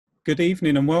Good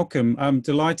evening and welcome. I'm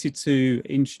delighted to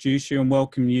introduce you and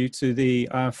welcome you to the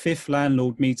fifth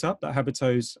landlord meetup that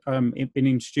Habito's been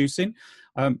introducing.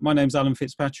 My name's Alan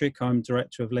Fitzpatrick. I'm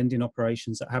Director of Lending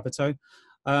Operations at Habito.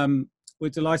 We're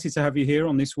delighted to have you here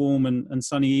on this warm and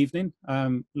sunny evening.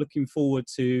 Looking forward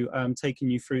to taking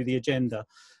you through the agenda.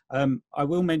 I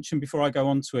will mention before I go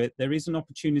on to it, there is an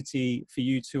opportunity for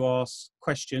you to ask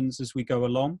questions as we go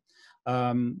along.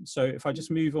 So if I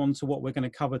just move on to what we're going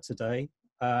to cover today,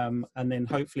 and then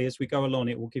hopefully as we go along,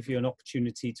 it will give you an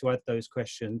opportunity to add those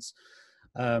questions,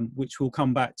 which we'll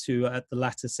come back to at the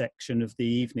latter section of the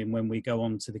evening when we go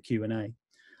on to the Q&A.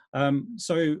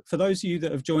 So for those of you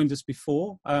that have joined us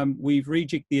before, we've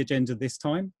rejigged the agenda this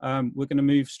time. We're going to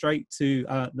move straight to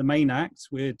the main act.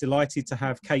 We're delighted to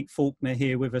have Kate Faulkner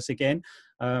here with us again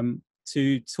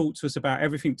to talk to us about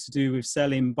everything to do with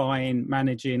selling, buying,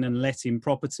 managing and letting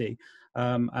property.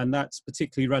 And that's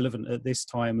particularly relevant at this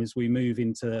time as we move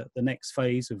into the next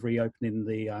phase of reopening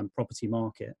the property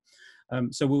market.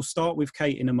 So we'll start with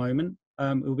Kate in a moment.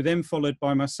 It will be then followed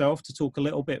by myself to talk a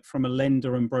little bit from a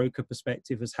lender and broker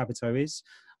perspective as Habito is.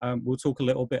 We'll talk a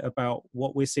little bit about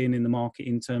what we're seeing in the market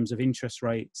in terms of interest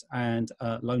rates and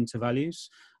loan to values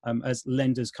as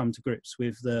lenders come to grips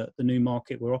with the new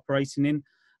market we're operating in.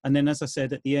 And then, as I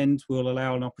said, at the end, we'll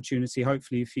allow an opportunity,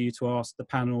 hopefully, for you to ask the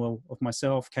panel of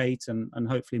myself, Kate, and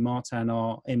hopefully Martin,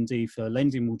 our MD for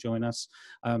lending, will join us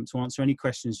to answer any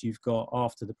questions you've got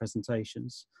after the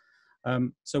presentations.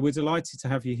 So we're delighted to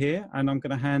have you here, and I'm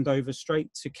going to hand over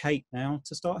straight to Kate now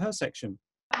to start her section.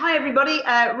 Hi, everybody.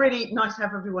 Really nice to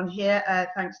have everyone here.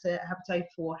 Thanks to Habito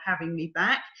for having me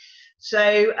back.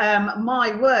 So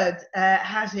my word,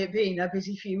 has it been a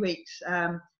busy few weeks.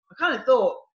 I kind of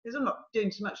thought, because I'm not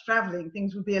doing so much travelling,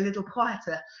 things would be a little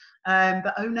quieter.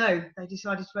 But oh no, they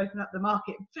decided to open up the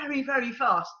market very, very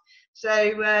fast.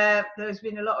 So there's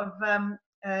been a lot of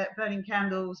burning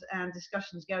candles and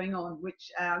discussions going on,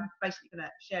 which I'm basically going to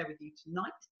share with you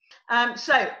tonight.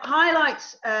 So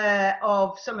highlights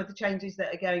of some of the changes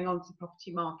that are going on to the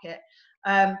property market.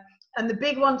 And the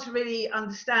big one to really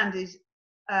understand is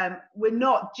we're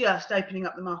not just opening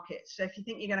up the market. So if you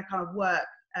think you're going to kind of work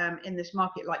in this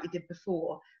market like you did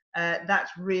before,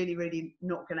 that's really, really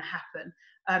not going to happen.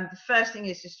 The first thing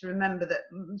is just to remember that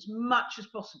as much as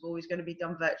possible is going to be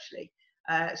done virtually.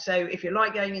 So if you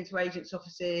like going into agents'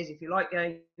 offices, if you like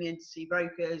going in to see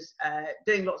brokers,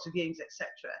 doing lots of viewings, etc.,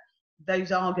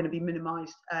 those are going to be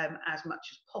minimised as much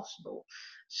as possible.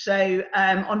 So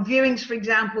on viewings, for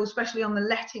example, especially on the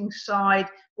letting side,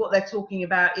 what they're talking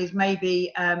about is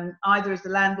maybe either as the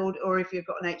landlord or if you've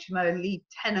got an HMO, a lead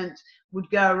tenant would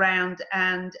go around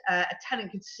and a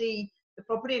tenant could see the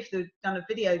property. If they've done a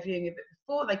video viewing of it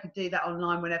before, they could do that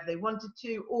online whenever they wanted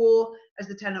to, or as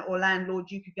the tenant or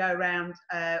landlord, you could go around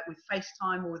with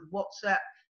FaceTime or with WhatsApp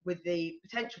with the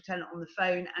potential tenant on the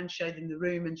phone and show them the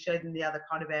room and show them the other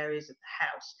kind of areas of the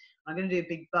house. I'm going to do a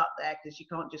big but there because you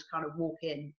can't just kind of walk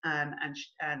in and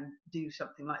do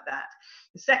something like that.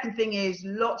 The second thing is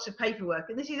lots of paperwork,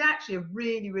 and this is actually a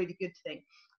really, really good thing.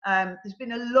 There's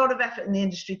been a lot of effort in the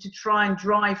industry to try and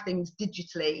drive things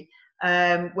digitally,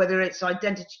 whether it's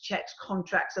identity checks,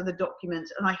 contracts, other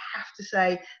documents. And I have to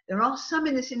say, there are some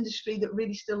in this industry that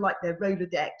really still like their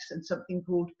Rolodex and something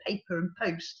called paper and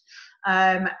post.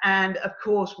 And of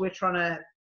course, we're trying to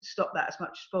stop that as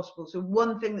much as possible. So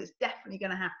one thing that's definitely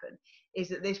going to happen is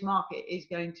that this market is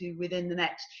going to, within the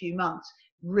next few months,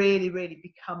 really, really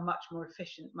become much more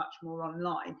efficient, much more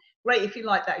online. Great if you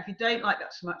like that. If you don't like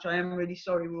that so much, I am really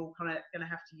sorry. We're all kind of going to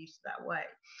have to use it that way.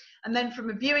 And then from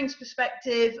a viewings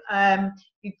perspective,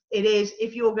 it is,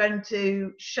 if you're going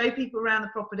to show people around the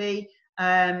property,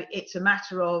 it's a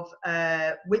matter of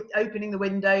with opening the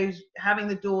windows, having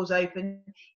the doors open.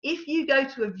 If you go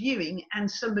to a viewing and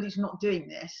somebody's not doing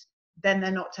this, then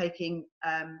they're not taking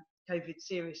COVID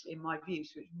seriously, in my view.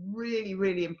 So it's really,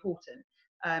 really important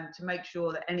to make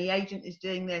sure that any agent is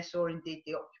doing this, or indeed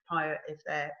the occupier if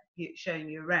they're showing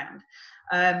you around.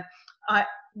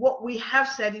 What we have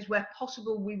said is where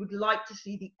possible, we would like to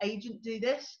see the agent do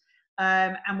this,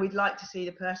 and we'd like to see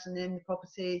the person in the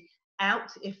property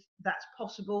out if that's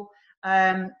possible.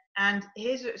 And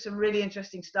here's some really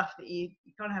interesting stuff that you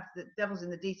kind of have, the devil's in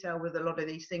the detail with a lot of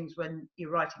these things when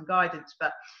you're writing guidance,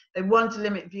 but they want to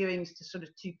limit viewings to sort of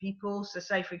 2 people. So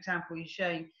say, for example, you're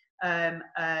showing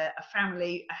a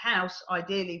family a house.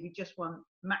 Ideally, we just want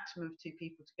maximum of 2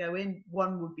 people to go in.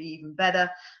 1 would be even better.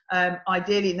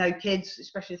 Ideally, no kids,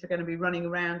 especially if they're going to be running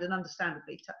around and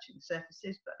understandably touching the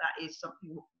surfaces, but that is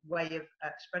something, way of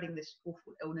spreading this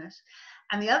awful illness.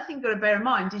 And the other thing you've got to bear in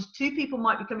mind is 2 people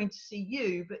might be coming to see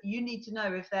you, but you need to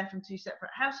know if they're from 2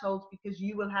 separate households, because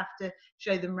you will have to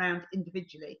show them around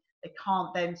individually. They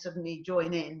can't then suddenly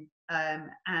join in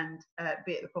and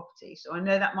be at the property. So I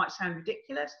know that might sound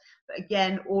ridiculous, but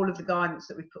again, all of the guidance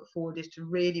that we put forward is to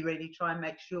really, really try and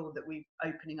make sure that we're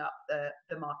opening up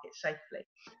the market safely.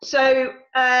 So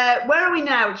where are we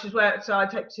now, which is where I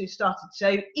hope to started.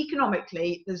 So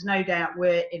economically, there's no doubt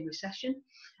we're in recession.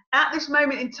 At this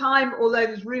moment in time, although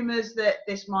there's rumours that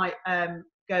this might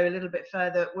go a little bit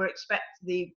further,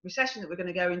 the recession that we're going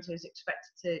to go into is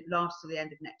expected to last to the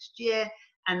end of next year,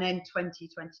 and then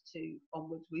 2022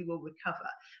 onwards we will recover.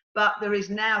 But there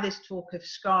is now this talk of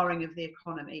scarring of the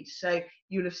economy. So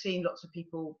you'll have seen lots of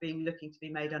people looking to be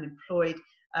made unemployed.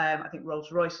 I think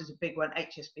Rolls-Royce is a big one,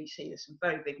 HSBC, there's some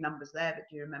very big numbers there, but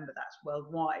do you remember that's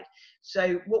worldwide.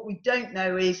 So what we don't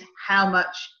know is how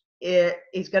much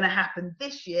is going to happen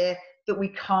this year that we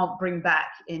can't bring back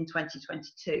in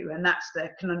 2022, and that's the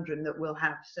conundrum that we'll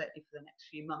have certainly for the next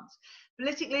few months.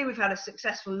 Politically, we've had a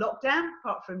successful lockdown,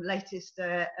 apart from latest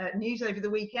news over the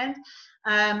weekend.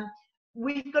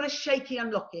 We've got a shaky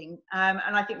unlocking, and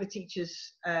I think the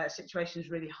teachers' situation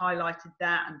has really highlighted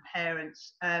that, and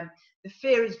parents. The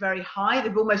fear is very high.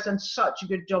 They've almost done such a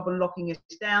good job on locking us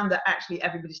down that actually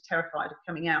everybody's terrified of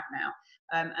coming out now.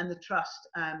 And the trust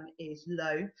is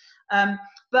low.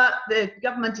 But the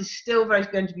government is still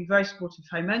going to be very supportive of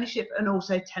home ownership and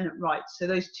also tenant rights. So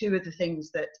those 2 are the things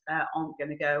that aren't going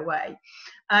to go away.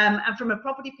 And from a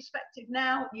property perspective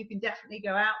now, you can definitely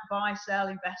go out, buy, sell,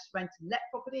 invest, rent and let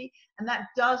property. And that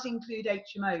does include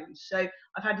HMOs. So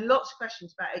I've had lots of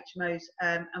questions about HMOs,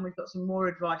 and we've got some more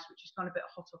advice, which is kind of a bit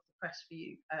hot off the press for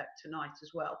you tonight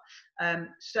as well.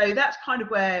 So that's kind of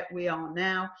where we are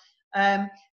now.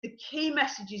 The key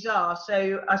messages are,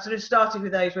 so I sort of started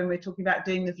with those when we were talking about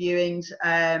doing the viewings,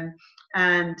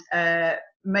 and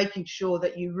making sure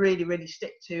that you really, really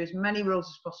stick to as many rules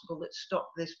as possible that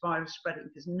stop this virus spreading,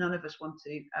 because none of us want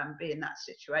to be in that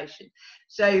situation.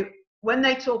 So when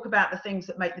they talk about the things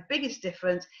that make the biggest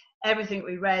difference, everything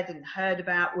we read and heard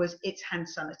about was it's hand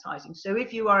sanitizing. So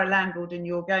if you are a landlord and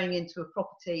you're going into a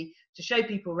property to show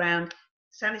people around,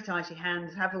 sanitize your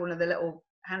hands, have one of the little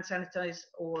hand sanitize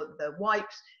or the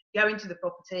wipes, go into the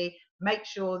property, make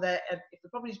sure that if the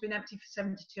property's been empty for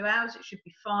 72 hours, it should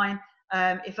be fine.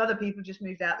 If other people just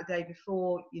moved out the day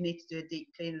before, you need to do a deep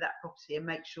clean of that property and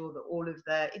make sure that all of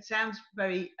it sounds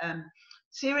very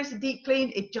serious, a deep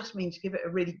clean, it just means give it a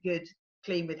really good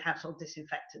clean with household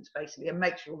disinfectants basically, and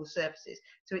make sure all the surfaces,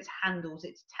 so its handles,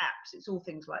 its taps, it's all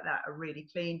things like that are really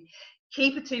clean.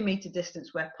 Keep a 2-meter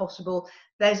distance where possible.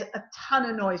 There's a ton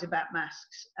of noise about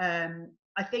masks.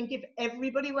 I think if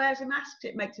everybody wears a mask,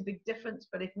 it makes a big difference,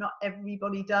 but if not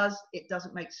everybody does, it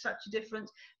doesn't make such a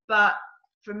difference. But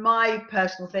from my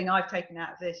personal thing I've taken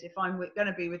out of this, if I'm going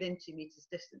to be within 2 meters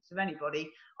distance of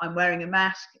anybody, I'm wearing a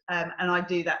mask, and I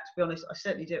do that, to be honest. I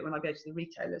certainly do it when I go to the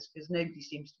retailers, because nobody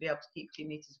seems to be able to keep 2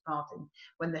 meters apart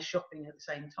when they're shopping at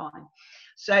the same time.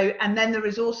 So, and then there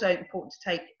is also important to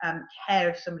take care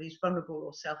if somebody's vulnerable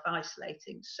or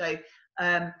self-isolating. So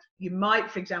you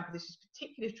might, for example, this is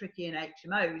particularly tricky in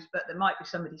HMOs, but there might be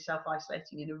somebody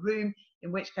self-isolating in a room,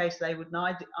 in which case they would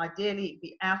ideally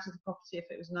be out of the property if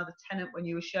it was another tenant when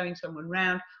you were showing someone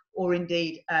round, or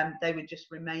indeed they would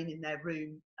just remain in their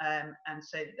room and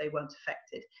so that they weren't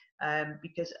affected.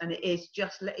 Because, and it is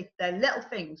just, they're little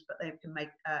things, but they can make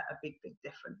a big, big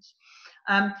difference.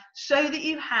 So that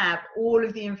you have all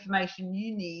of the information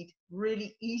you need,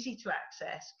 really easy to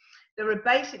access. There are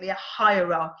basically a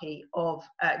hierarchy of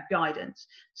guidance.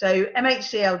 So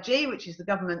MHCLG, which is the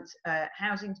government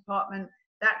housing department,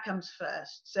 that comes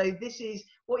first. So this is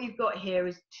what you've got here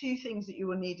is 2 things that you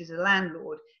will need as a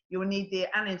landlord. You will need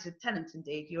and as a tenant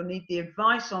indeed, you'll need the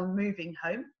advice on moving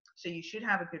home. So you should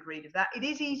have a good read of that. It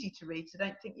is easy to read, so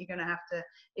don't think you're going to have to,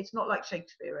 it's not like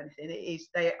Shakespeare or anything. It is,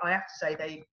 I have to say,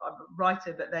 they are a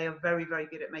writer, but they are very, very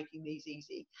good at making these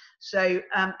easy. So,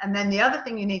 and then the other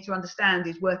thing you need to understand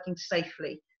is working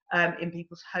safely in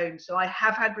people's homes. So I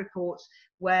have had reports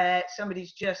where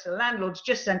a landlord's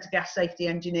just sent a gas safety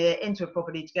engineer into a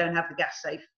property to go and have the gas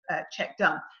safe check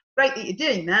done. Great that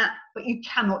you're doing that, but you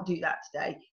cannot do that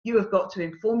today. You have got to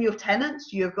inform your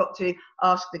tenants. You have got to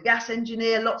ask the gas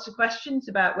engineer lots of questions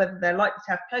about whether they're likely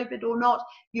to have COVID or not.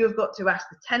 You have got to ask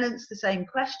the tenants the same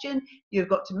question. You've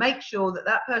got to make sure that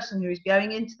that person who is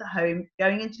going into the home,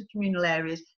 going into communal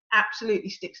areas, absolutely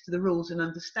sticks to the rules and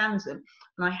understands them.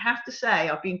 And I have to say,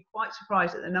 I've been quite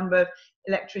surprised at the number of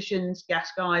electricians,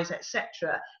 gas guys,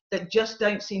 etc., that just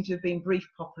don't seem to have been briefed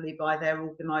properly by their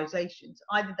organisations.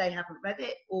 Either they haven't read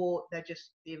it, or they're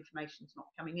just, the information's not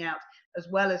coming out as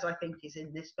well as I think is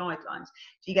in this guidelines.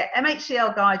 So you get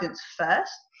MHCL guidance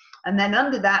first, and then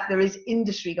under that there is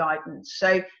industry guidance.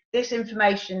 So this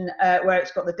information, where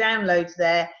it's got the downloads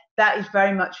there, that is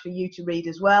very much for you to read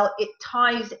as well. It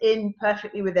ties in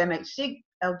perfectly with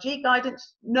MHCLG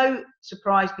guidance. No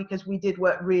surprise, because we did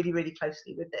work really, really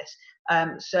closely with this.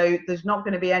 So there's not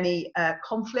going to be any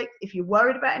conflict. If you're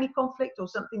worried about any conflict or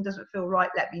something doesn't feel right,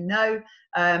 let me know.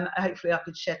 Hopefully I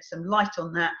could shed some light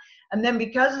on that. And then,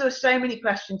 because there were so many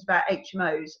questions about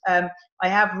HMOs, I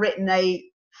have written a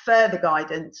further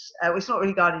guidance. Well, it's not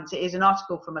really guidance, it is an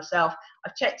article for myself.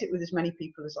 I've checked it with as many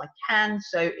people as I can,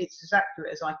 so it's as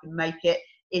accurate as I can make it,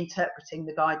 interpreting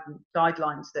the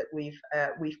guidelines that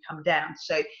we've come down.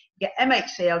 So you get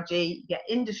MHCLG, you get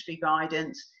industry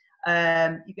guidance,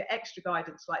 you get extra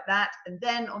guidance like that, and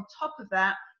then on top of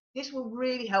that, this will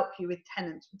really help you with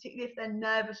tenants, particularly if they're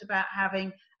nervous about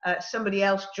having somebody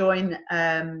else join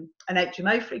an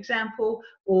HMO, for example,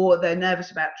 or they're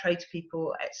nervous about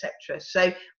tradespeople, etc.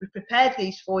 So we've prepared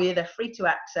these for you. They're free to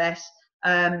access,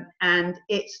 and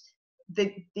it's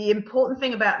the important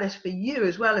thing about this for you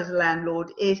as well as a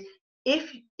landlord is,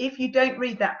 if you don't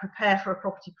read that prepare for a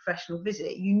property professional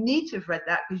visit, you need to have read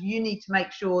that, because you need to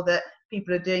make sure that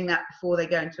people are doing that before they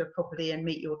go into a property and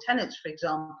meet your tenants, for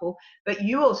example. But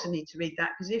you also need to read that,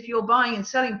 because if you're buying and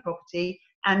selling property,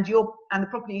 and the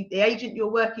property, the agent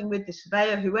you're working with, the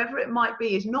surveyor, whoever it might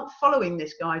be, is not following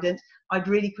this guidance, I'd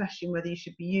really question whether you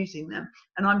should be using them.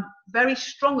 And I'm very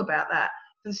strong about that,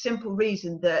 for the simple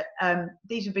reason that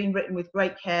these have been written with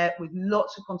great care, with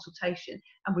lots of consultation,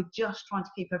 and we're just trying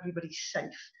to keep everybody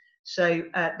safe. So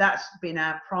that's been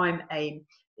our prime aim.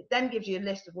 It then gives you a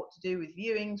list of what to do with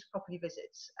viewings, property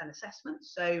visits and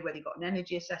assessments. So whether you've got an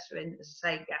energy assessor in, as I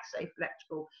say, gas safe,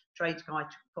 electrical, trades guy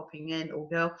popping in, or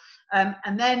girl.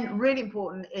 And then really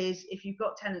important is, if you've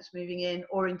got tenants moving in,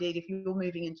 or indeed if you're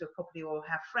moving into a property or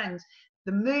have friends,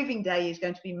 the moving day is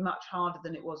going to be much harder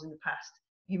than it was in the past.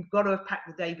 You've got to have packed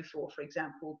the day before, for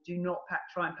example. Do not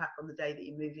try and pack on the day that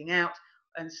you're moving out.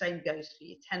 And the same goes for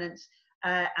your tenants.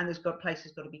 And place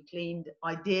has got to be cleaned.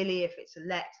 Ideally, if it's a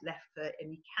left for,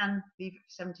 and you can leave it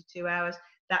for 72 hours,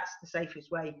 that's the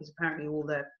safest way, because apparently all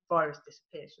the virus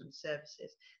disappears from the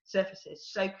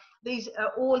surfaces. So these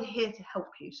are all here to help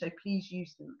you. So please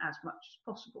use them as much as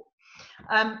possible.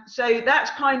 So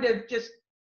that's kind of just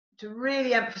to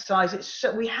really emphasize it.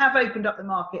 So we have opened up the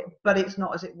market, but it's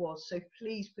not as it was. So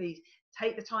please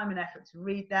take the time and effort to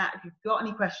read that. If you've got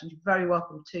any questions, you're very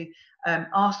welcome to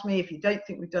ask me. If you don't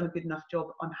think we've done a good enough job,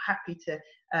 I'm happy to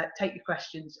take your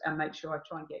questions and make sure I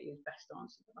try and get you the best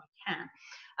answer that I can.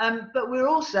 But we're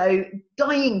also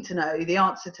dying to know the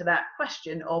answer to that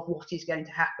question of what is going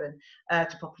to happen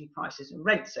to property prices and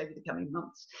rents over the coming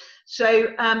months. So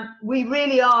we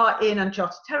really are in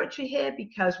uncharted territory here,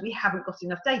 because we haven't got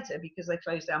enough data, because they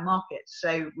closed our markets.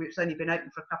 So it's only been open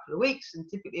for a couple of weeks, and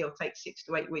typically it'll take 6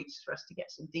 to 8 weeks for us to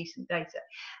get some decent data.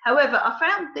 However, I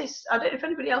found this, I don't know if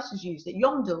anybody else has used it,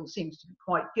 Yondle seems to be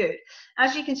quite good.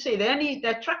 As you can see,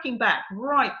 they're tracking back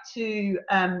right to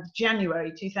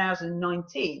January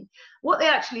 2019. What they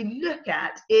actually look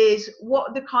at is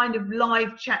what the kind of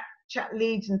live chat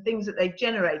leads and things that they've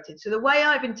generated. So the way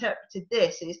I've interpreted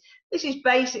this is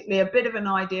basically a bit of an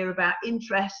idea about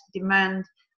interest, demand,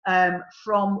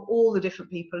 from all the different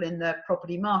people in the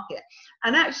property market.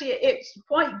 And actually it's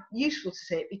quite useful to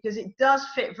see it, because it does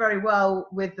fit very well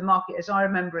with the market as I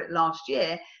remember it last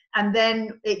year. And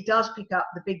then it does pick up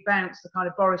the big bounce, the kind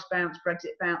of Boris bounce,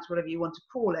 Brexit bounce, whatever you want to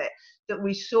call it, that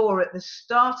we saw at the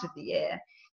start of the year.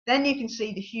 Then you can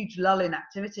see the huge lull in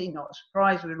activity. Not a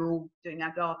surprise, we were all doing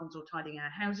our gardens or tidying our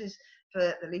houses for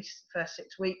at least the first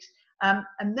 6 weeks.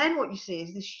 And then what you see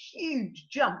is this huge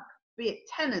jump, be it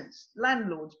tenants,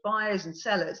 landlords, buyers and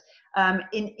sellers,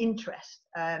 in interest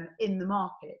in the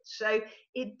market. So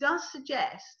it does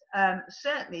suggest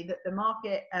certainly that the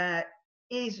market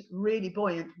is really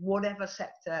buoyant, whatever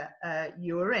sector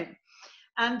you are in.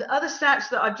 And other stats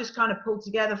that I've just kind of pulled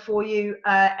together for you,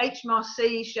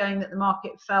 HMRC showing that the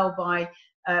market fell by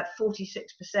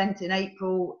 46% in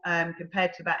April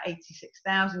compared to about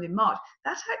 86,000 in March.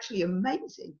 That's actually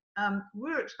amazing.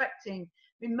 We're expecting,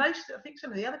 I mean, I think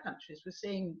some of the other countries were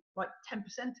seeing like 10%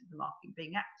 of the market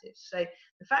being active. So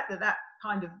the fact that that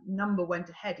kind of number went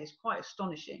ahead is quite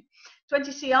astonishing.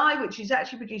 20CI, which is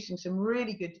actually producing some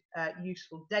really good,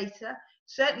 useful data,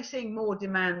 certainly seeing more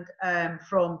demand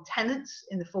from tenants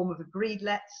in the form of agreed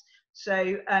lets.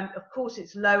 So of course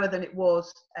it's lower than it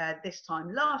was this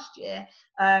time last year,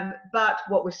 but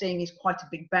what we're seeing is quite a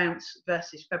big bounce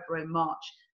versus February and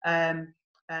March.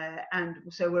 And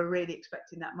so we're really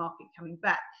expecting that market coming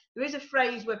back. There is a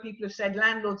phrase where people have said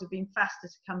landlords have been faster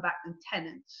to come back than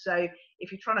tenants. So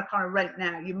if you're trying to kind of rent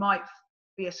now, you might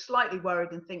be slightly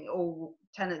worried and think, oh,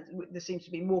 tenants, there seems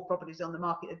to be more properties on the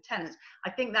market than tenants. I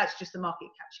think that's just the market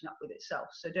catching up with itself.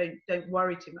 So don't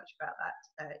worry too much about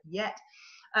that yet.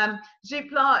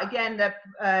 Zoopla, again,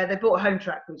 they bought Home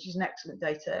Track, which is an excellent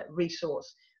data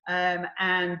resource.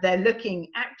 And they're looking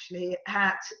actually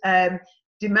at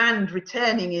demand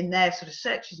returning in their sort of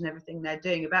searches and everything they're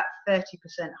doing about 30%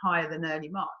 higher than early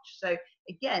March. So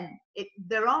again,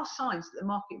 there are signs that the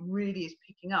market really is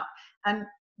picking up. And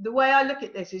the way I look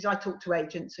at this is I talk to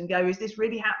agents and go, is this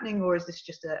really happening, or is this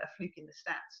just a fluke in the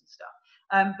stats and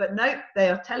stuff? But no, they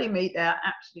are telling me they are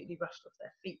absolutely rushed off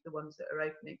their feet, the ones that are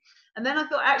opening. And then I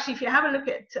thought, actually, if you have a look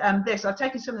at this, I've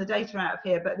taken some of the data out of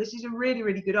here, but this is a really,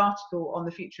 really good article on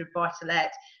the future of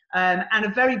buy-to-let, and a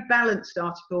very balanced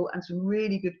article and some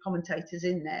really good commentators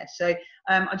in there. So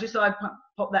I just thought I'd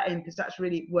pop that in because that's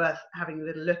really worth having a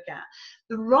little look at.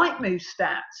 The Rightmove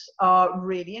stats are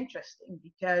really interesting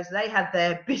because they had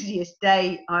their busiest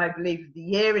day, I believe, of the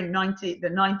year in the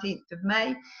 19th of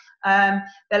May.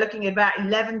 They're looking at about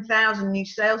 11,000 new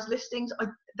sales listings.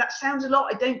 That sounds a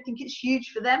lot. I don't think it's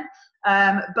huge for them,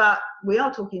 but we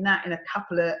are talking that in a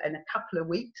couple of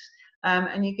weeks.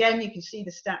 And again, you can see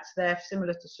the stats there,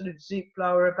 similar to sort of Zoopla,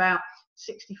 are about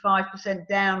 65%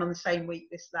 down on the same week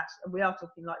this last. And we are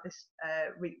talking like this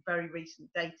very recent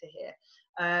data here,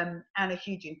 and a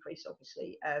huge increase,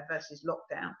 obviously, versus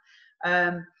lockdown.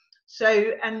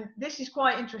 And this is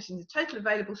quite interesting. The total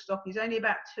available stock is only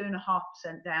about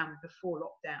 2.5% down before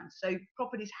lockdown. So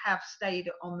properties have stayed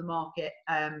on the market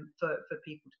for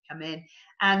people to come in.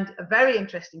 And a very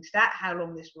interesting stat, how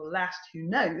long this will last, who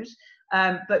knows?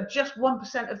 But just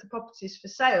 1% of the properties for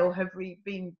sale have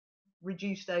been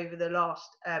reduced over the last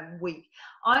week.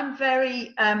 I'm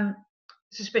very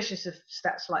suspicious of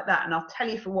stats like that, and I'll tell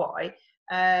you for why.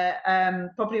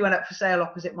 Property went up for sale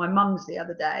opposite my mum's the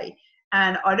other day,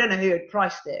 and I don't know who had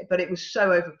priced it, but it was so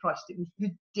overpriced, it was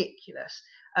ridiculous.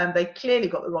 They clearly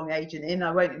got the wrong agent in.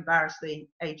 I won't embarrass the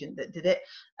agent that did it.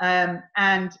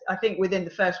 And I think within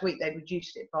the first week, they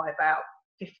reduced it by about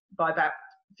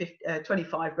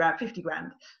 25 grand, 50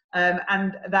 grand.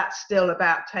 And that's still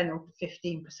about 10 or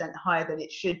 15% higher than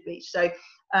it should be. So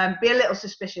be a little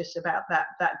suspicious about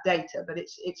that data, but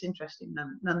it's interesting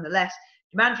nonetheless.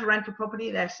 Demand for rental property,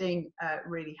 they're seeing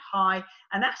really high,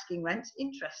 and asking rents,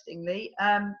 interestingly,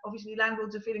 obviously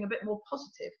landlords are feeling a bit more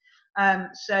positive.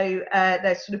 So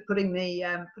they're sort of putting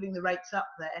the rates up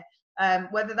there.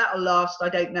 Whether that will last, I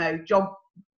don't know.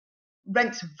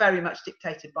 Rents are very much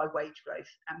dictated by wage growth,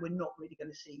 and we're not really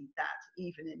going to see that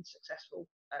even in successful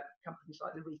companies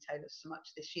like the retailers so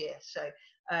much this year. So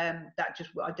I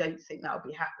don't think that will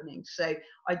be happening. So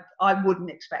I wouldn't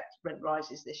expect rent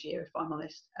rises this year, if I'm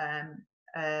honest,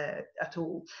 at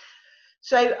all.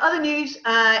 So other news,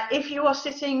 if you are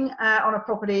sitting on a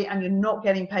property and you're not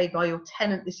getting paid by your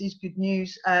tenant, this is good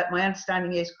news. My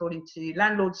understanding is, according to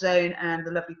Landlord Zone and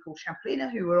the lovely Paul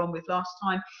Champlina, who we were on with last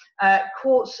time,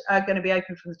 courts are going to be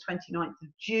open from the 29th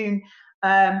of June.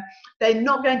 They're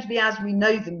not going to be as we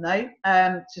know them, though.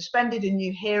 Suspended and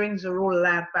new hearings are all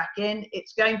allowed back in.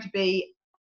 It's going to be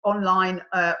online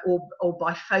or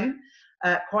by phone.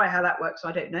 Quite how that works,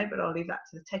 I don't know, but I'll leave that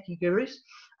to the techie gurus.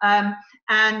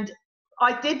 And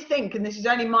I did think, and this is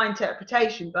only my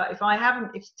interpretation, but if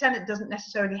the tenant doesn't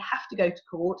necessarily have to go to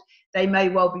court, they may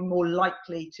well be more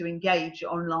likely to engage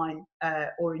online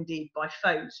or indeed by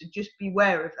phone. So just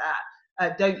beware of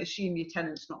that. Don't assume your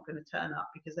tenant's not going to turn up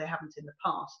because they haven't in the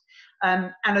past.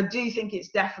 And I do think it's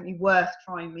definitely worth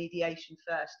trying mediation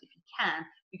first if you can,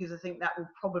 because I think that will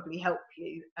probably help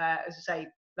you. As I say,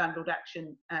 Landlord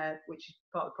Action, which is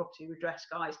part of the property redress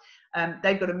guys,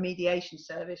 they've got a mediation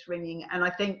service running now, and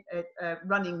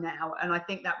I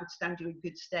think that would stand you in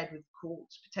good stead with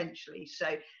courts potentially.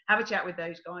 So have a chat with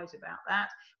those guys about that.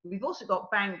 We've also got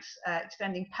banks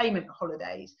extending payment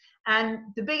holidays, and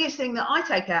the biggest thing that I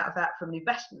take out of that from an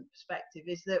investment perspective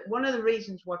is that one of the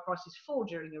reasons why prices fall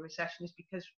during a recession is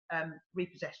because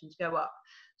repossessions go up.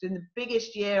 So in the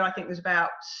biggest year, I think it was about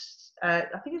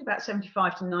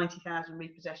 75 to 90,000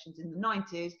 repossessions in the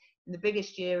 90s. In the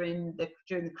biggest year during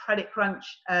the credit crunch,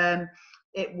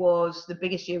 the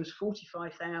biggest year was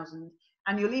 45,000,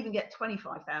 and you'll even get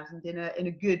 25,000 in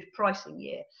a good pricing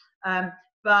year.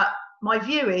 But my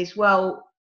view is,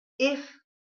 well, if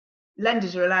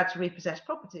lenders are allowed to repossess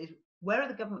properties, where are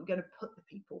the government going to put the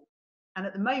people? And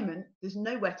at the moment, there's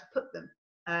nowhere to put them.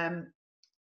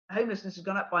 homelessness has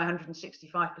gone up by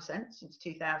 165% since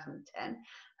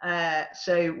 2010.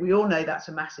 So we all know that's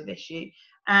a massive issue.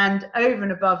 And over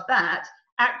and above that,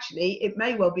 actually, it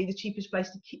may well be the cheapest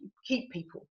place to keep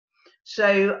people.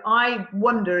 So I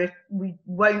wonder if we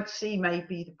won't see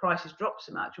maybe the prices drop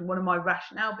so much. And one of my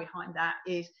rationale behind that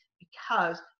is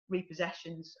because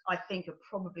repossessions, I think, are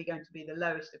probably going to be the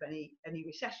lowest of any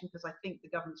recession, because I think the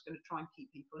government's going to try and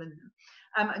keep people in them.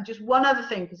 And just one other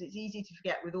thing, because it's easy to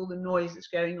forget with all the noise that's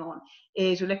going on,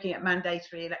 is we're looking at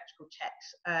mandatory electrical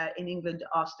checks in England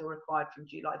are still required from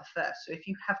July the 1st. So if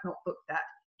you have not booked that,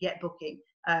 get booking,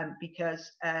 because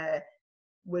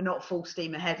we're not full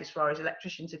steam ahead as far as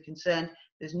electricians are concerned.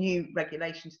 There's new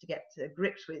regulations to get to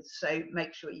grips with, so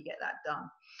make sure you get that done.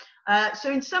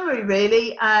 So in summary,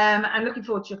 really, and looking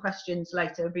forward to your questions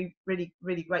later. It'd be really,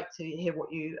 really great to hear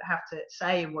what you have to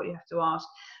say and what you have to ask.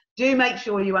 Do make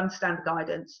sure you understand the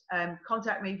guidance.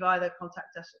 Contact me via the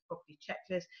contact us at Property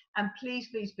Checklist, and please,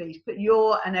 please, please put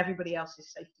your and everybody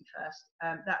else's safety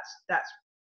first. That's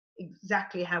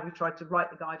exactly how we tried to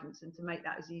write the guidance and to make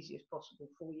that as easy as possible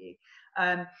for you.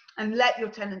 And let your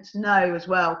tenants know as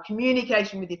well.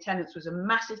 Communication with your tenants was a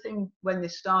massive thing when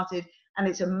this started, and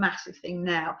it's a massive thing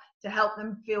now, to help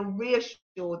them feel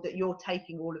reassured that you're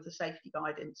taking all of the safety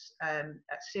guidance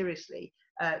seriously,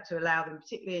 to allow them,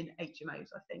 particularly in HMOs,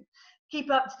 I think. Keep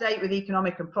up to date with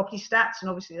economic and property stats, and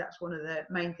obviously that's one of the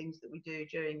main things that we do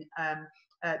during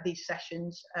these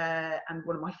sessions, and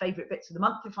one of my favourite bits of the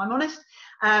month, if I'm honest.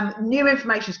 New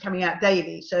information is coming out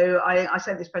daily. So I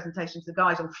sent this presentation to the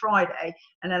guys on Friday,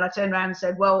 and then I turned around and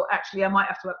said, well, actually, I might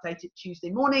have to update it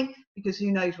Tuesday morning, because who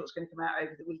knows what's going to come out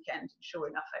over the weekend. And sure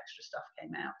enough, extra stuff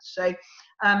came out. So,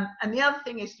 and the other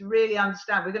thing is to really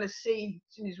understand, we're going to see,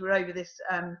 as soon as we're over this,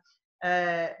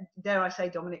 dare I say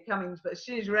Dominic Cummings, but as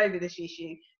soon as we're over this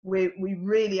issue, we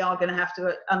really are going to have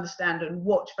to understand and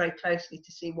watch very closely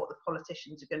to see what the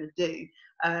politicians are going to do,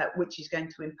 which is going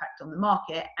to impact on the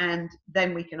market, and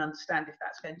then we can understand if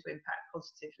that's going to impact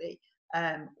positively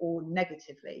or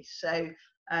negatively. So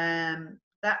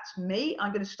that's me.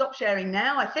 I'm going to stop sharing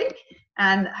now, I think,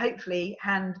 and hopefully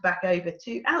hand back over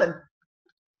to Alan.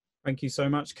 Thank you so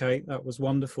much, Kate. That was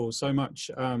wonderful. So much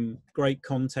great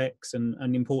context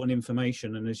and important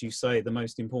information. And as you say, the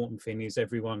most important thing is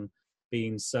everyone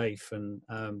being safe and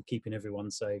keeping everyone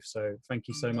safe. So thank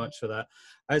you so much for that.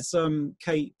 As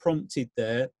Kate prompted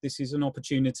there, this is an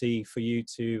opportunity for you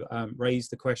to raise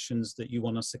the questions that you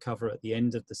want us to cover at the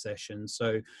end of the session.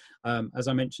 So as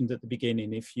I mentioned at the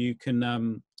beginning, if you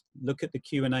can look at the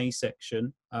Q&A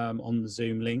section on the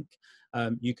Zoom link,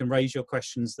 you can raise your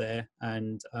questions there,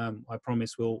 and I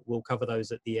promise we'll cover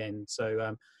those at the end.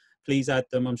 So please add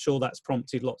them. I'm sure that's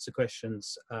prompted lots of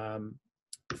questions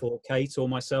for Kate or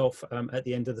myself at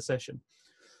the end of the session.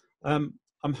 I'm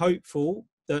hopeful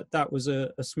that that was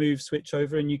a smooth switch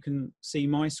over and you can see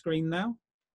my screen now.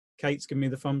 Kate's giving me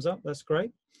the thumbs up. That's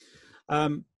great.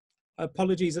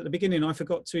 Apologies at the beginning, I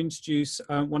forgot to introduce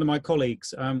one of my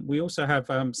colleagues. We also have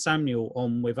Samuel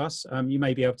on with us. You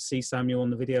may be able to see Samuel on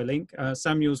the video link.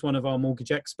 Samuel's one of our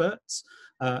mortgage experts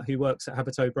who works at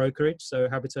Habito Brokerage. So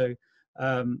Habito,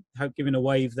 giving a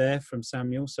wave there from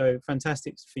Samuel. So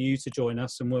fantastic for you to join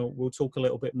us, and we'll talk a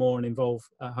little bit more and involve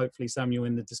hopefully Samuel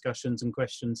in the discussions and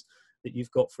questions that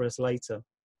you've got for us later.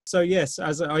 So yes,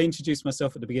 as I introduced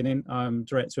myself at the beginning, I'm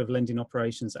Director of Lending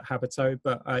Operations at Habito,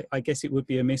 but I guess it would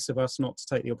be amiss of us not to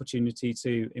take the opportunity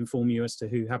to inform you as to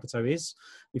who Habito is,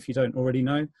 if you don't already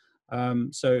know.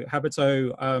 So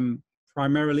Habito,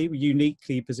 primarily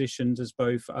uniquely positioned as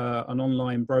both an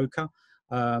online broker,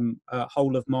 a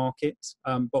whole of market,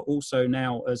 but also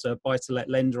now as a buy-to-let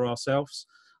lender ourselves.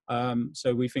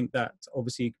 So we think that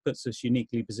obviously puts us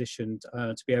uniquely positioned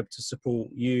to be able to support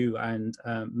you and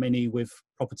many with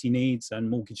property needs and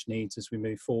mortgage needs as we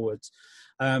move forward.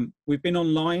 We've been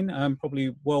online,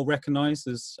 probably well recognised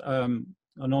as an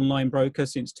online broker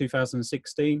since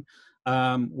 2016.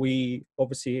 We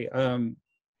obviously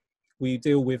we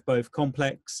deal with both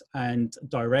complex and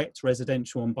direct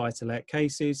residential and buy-to-let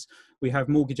cases. We have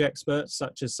mortgage experts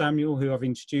such as Samuel, who I've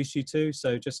introduced you to.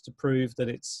 So just to prove that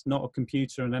it's not a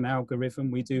computer and an algorithm,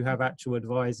 we do have actual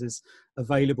advisors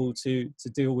available to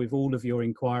deal with all of your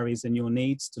inquiries and your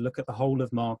needs, to look at the whole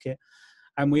of market.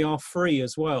 And we are free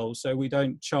as well, so we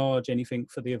don't charge anything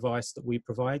for the advice that we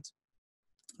provide.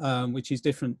 which is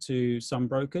different to some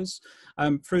brokers.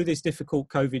 Through this difficult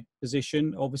COVID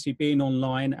position, obviously being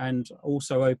online and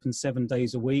also open 7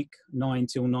 days a week, 9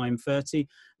 till 9:30,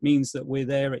 means that we're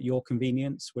there at your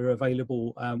convenience. We're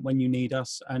available when you need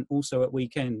us, and also at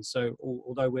weekends. So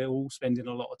although we're all spending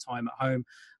a lot of time at home,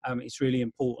 it's really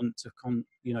important to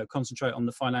concentrate on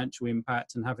the financial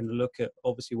impact and having a look at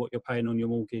obviously what you're paying on your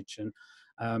mortgage. And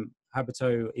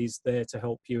Habito is there to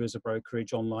help you as a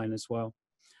brokerage online as well.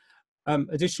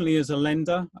 Additionally, as a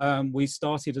lender, we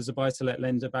started as a buy-to-let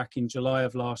lender back in July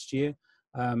of last year.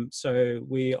 So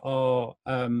we are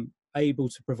able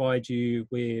to provide you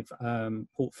with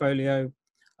portfolio,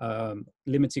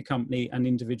 limited company and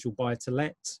individual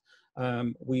buy-to-let.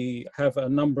 We have a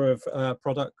number of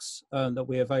products that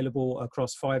we're available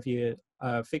across 5-year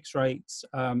fixed rates,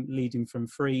 leading from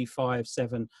 3, 5,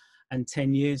 7 and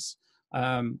 10 years.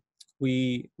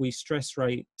 We stress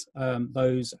rate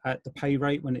those at the pay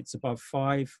rate when it's above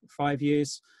 5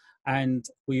 years. And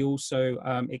we also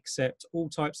accept all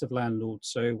types of landlords.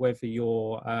 So whether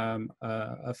you're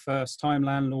a first-time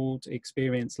landlord,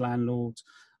 experienced landlord,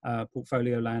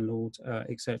 portfolio landlord,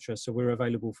 etc. So we're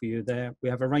available for you there. We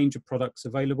have a range of products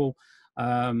available,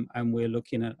 and we're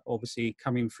looking at obviously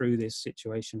coming through this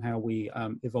situation, how we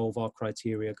evolve our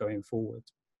criteria going forward.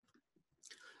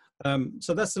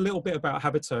 So that's a little bit about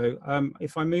Habito.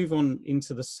 If I move on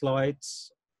into the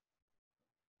slides,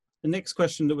 the next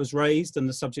question that was raised and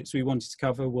the subjects we wanted to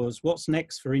cover was what's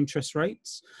next for interest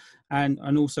rates, and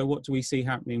also what do we see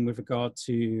happening with regard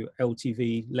to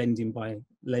LTV lending by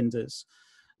lenders.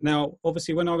 Now,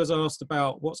 obviously, when I was asked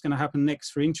about what's going to happen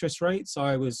next for interest rates,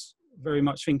 I was very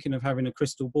much thinking of having a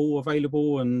crystal ball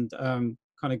available and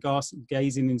kind of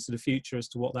gazing into the future as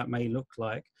to what that may look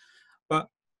like. But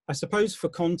I suppose for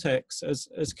context,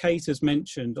 as Kate has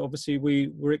mentioned, obviously we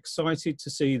were excited to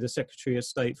see the Secretary of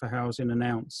State for Housing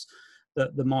announce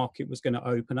that the market was going to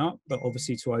open up, but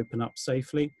obviously to open up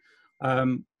safely.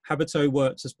 Habito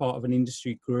worked as part of an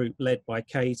industry group led by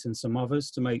Kate and some others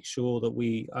to make sure that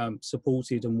we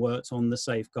supported and worked on the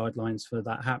safe guidelines for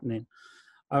that happening.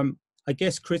 I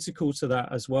guess critical to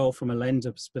that as well from a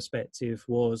lender's perspective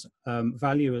was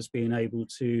valuers being able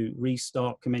to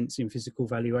restart commencing physical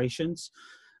valuations.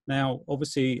 Now,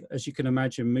 obviously, as you can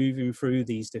imagine, moving through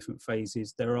these different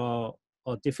phases, there are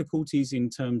difficulties in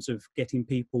terms of getting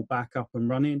people back up and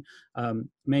running.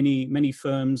 Many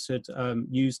firms had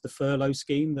used the furlough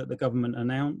scheme that the government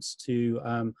announced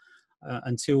to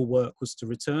until work was to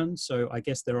return. So I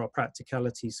guess there are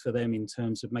practicalities for them in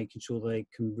terms of making sure they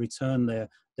can return their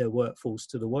workforce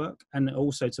to the work, and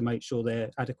also to make sure they're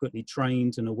adequately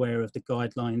trained and aware of the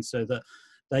guidelines so that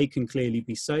they can clearly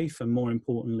be safe, and more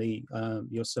importantly,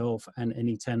 yourself and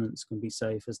any tenants can be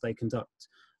safe as they conduct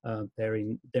their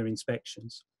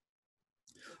inspections.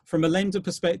 From a lender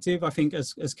perspective, I think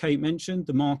as Kate mentioned,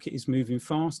 the market is moving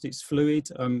fast, it's fluid.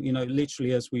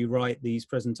 Literally as we write these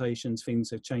presentations,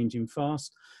 things are changing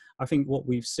fast. I think what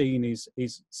we've seen is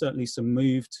certainly some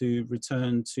move to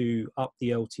return to up the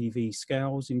LTV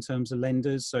scales in terms of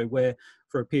lenders. So where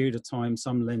for a period of time,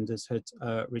 some lenders had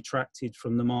retracted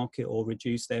from the market or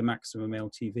reduced their maximum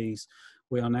LTVs,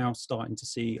 we are now starting to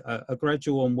see a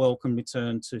gradual and welcome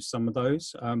return to some of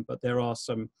those. But there are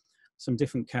some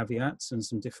different caveats and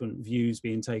some different views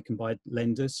being taken by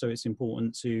lenders. So it's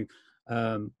important to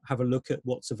have a look at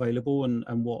what's available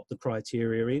and what the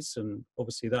criteria is. And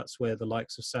obviously that's where the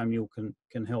likes of Samuel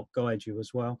can help guide you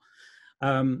as well.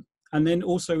 And then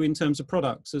also in terms of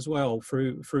products as well,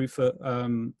 through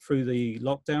the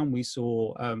lockdown, we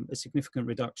saw a significant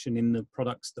reduction in the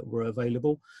products that were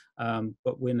available.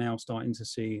 But we're now starting to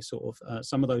see sort of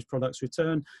some of those products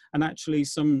return, and actually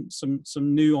some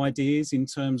new ideas in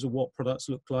terms of what products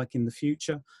look like in the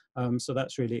future. So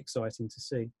that's really exciting to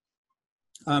see.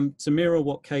 To mirror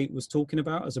what Kate was talking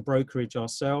about, as a brokerage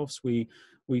ourselves, we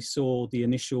saw the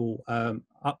initial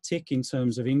uptick in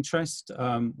terms of interest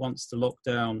once the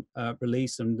lockdown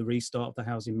release and the restart of the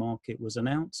housing market was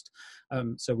announced.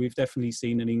 So we've definitely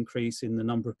seen an increase in the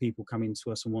number of people coming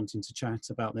to us and wanting to chat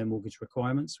about their mortgage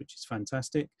requirements, which is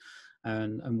fantastic,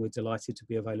 and we're delighted to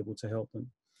be available to help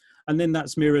them. And then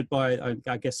that's mirrored by,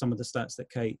 I guess, some of the stats that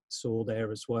Kate saw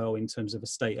there as well in terms of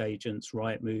estate agents,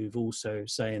 Rightmove, also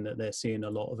saying that they're seeing a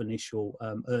lot of initial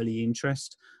early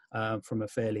interest from a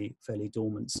fairly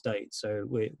dormant state. So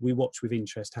we watch with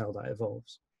interest how that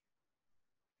evolves.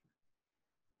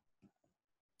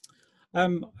 I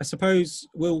suppose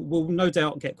we'll no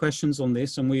doubt get questions on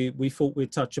this, and we thought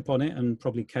we'd touch upon it, and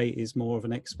probably Kate is more of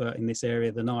an expert in this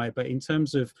area than I, but in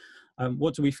terms of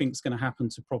what do we think is going to happen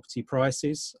to property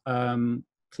prices?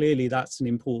 clearly that's an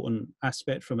important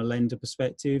aspect from a lender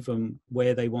perspective, and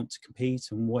where they want to compete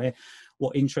and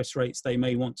what interest rates they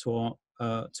may want to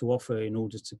offer in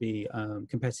order to be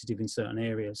competitive in certain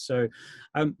areas. So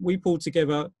we pulled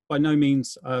together, by no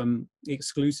means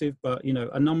exclusive, but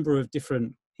a number of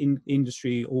different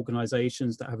industry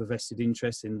organizations that have a vested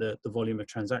interest in the volume of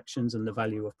transactions and the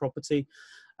value of property.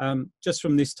 Just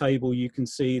from this table, you can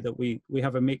see that we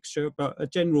have a mixture, but a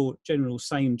general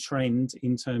same trend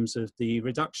in terms of the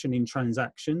reduction in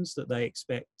transactions that they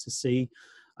expect to see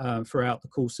throughout the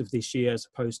course of this year, as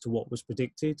opposed to what was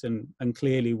predicted. And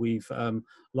clearly we've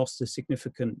lost a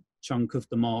significant chunk of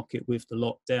the market with the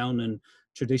lockdown, and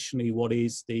traditionally what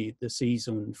is the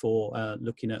season for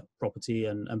looking at property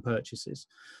and purchases.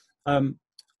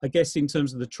 I guess in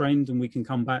terms of the trend, and we can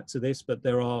come back to this, but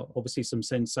there are obviously some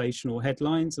sensational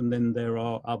headlines, and then there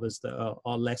are others that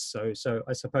are less so. So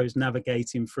I suppose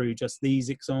navigating through just these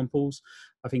examples,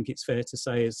 I think it's fair to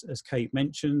say, as Kate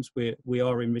mentioned, we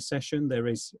are in recession. There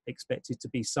is expected to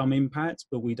be some impact,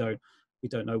 but we don't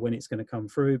know when it's going to come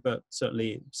through, but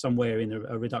certainly somewhere in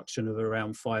a reduction of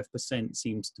around 5%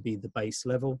 seems to be the base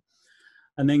level.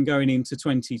 And then going into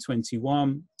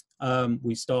 2021,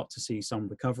 we start to see some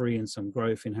recovery and some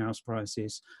growth in house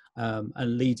prices,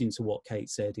 and leading to what Kate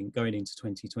said, in going into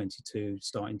 2022,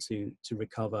 starting to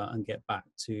recover and get back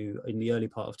to, in the early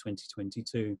part of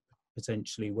 2022,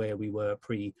 potentially where we were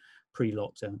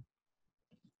pre-lockdown.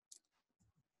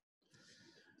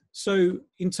 So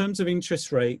in terms of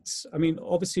interest rates, I mean,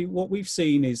 obviously what we've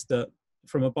seen is that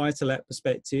from a buy-to-let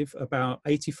perspective, about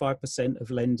 85%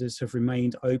 of lenders have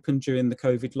remained open during the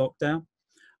COVID lockdown,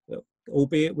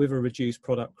 albeit with a reduced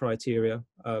product criteria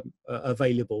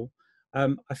available.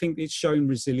 I think it's shown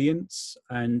resilience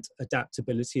and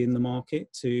adaptability in the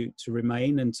market to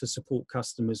remain and to support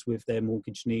customers with their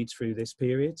mortgage needs through this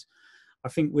period. I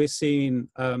think we're seeing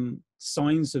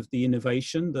signs of the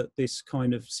innovation that this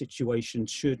kind of situation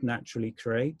should naturally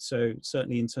create. So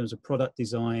certainly in terms of product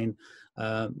design,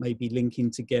 maybe linking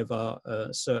together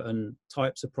certain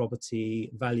types of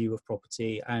property, value of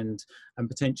property, and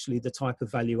potentially the type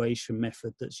of valuation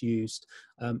method that's used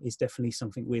is definitely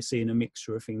something we're seeing, a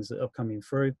mixture of things that are coming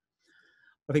through.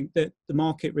 I think that the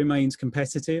market remains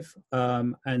competitive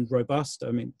and robust.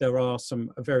 I mean, there are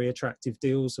some very attractive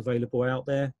deals available out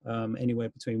there. Anywhere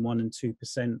between 1% and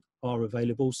 2% are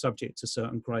available, subject to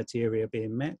certain criteria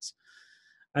being met.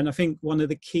 And I think one of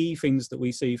the key things that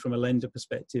we see from a lender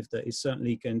perspective that is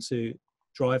certainly going to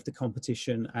drive the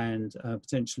competition and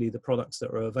potentially the products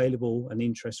that are available and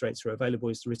interest rates are available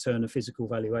is the return of physical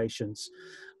valuations.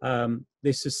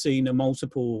 This has seen a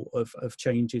multiple of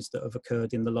changes that have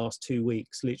occurred in the last 2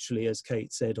 weeks. Literally, as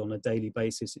Kate said, on a daily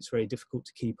basis, it's very difficult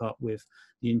to keep up with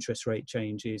the interest rate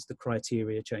changes, the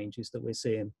criteria changes that we're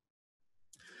seeing.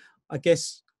 I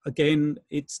guess, again,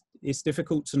 it's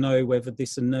difficult to know whether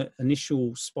this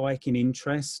initial spike in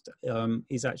interest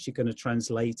is actually going to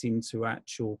translate into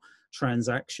actual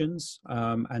transactions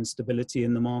and stability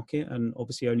in the market. And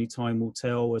obviously only time will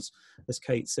tell, as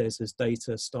Kate says, as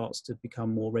data starts to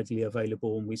become more readily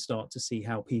available and we start to see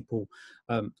how people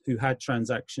who had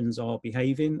transactions are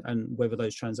behaving and whether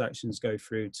those transactions go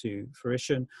through to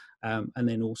fruition, and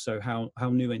then also how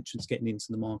new entrants getting into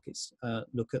the markets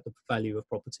look at the value of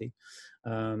property.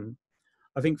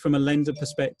 I think from a lender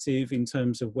perspective, in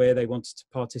terms of where they wanted to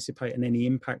participate and any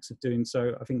impacts of doing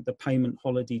so, I think the payment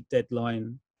holiday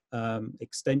deadline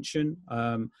extension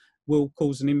will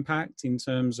cause an impact in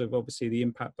terms of obviously the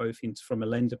impact both from a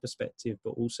lender perspective,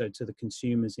 but also to the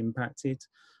consumers impacted.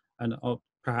 And I'll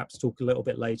perhaps talk a little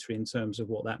bit later in terms of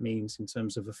what that means in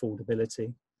terms of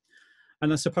affordability.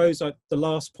 And I suppose the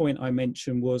last point I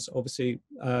mentioned was obviously,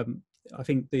 I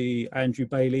think the Andrew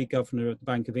Bailey, Governor of the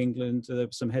Bank of England, there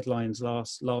were some headlines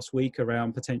last week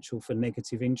around potential for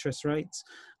negative interest rates.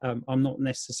 I'm not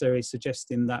necessarily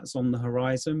suggesting that's on the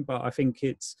horizon, but I think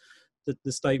it's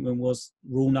the statement was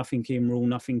rule nothing in, rule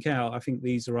nothing out. I think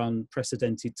these are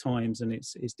unprecedented times, and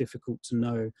it's difficult to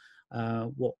know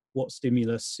what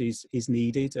stimulus is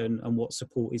needed and what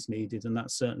support is needed. And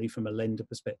that's certainly from a lender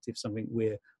perspective something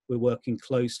we're working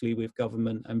closely with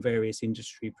government and various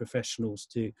industry professionals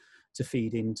to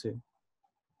feed into.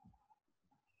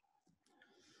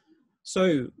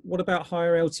 So what about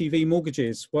higher LTV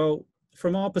mortgages? Well,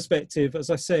 from our perspective, as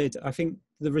I said, I think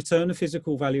the return of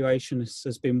physical valuations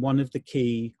has been one of the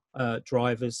key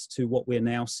drivers to what we're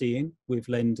now seeing, with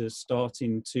lenders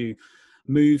starting to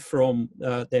move from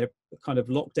their kind of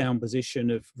lockdown position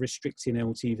of restricting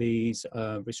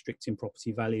LTVs, restricting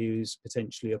property values,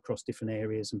 potentially across different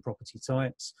areas and property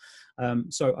types.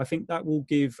 So I think that will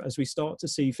give, as we start to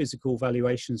see physical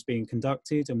valuations being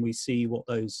conducted and we see what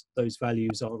those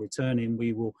values are returning,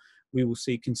 we will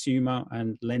see consumer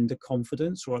and lender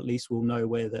confidence, or at least we'll know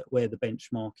where the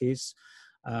benchmark is.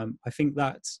 I think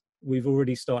that we've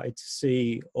already started to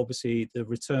see, obviously, the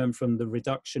return from the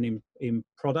reduction in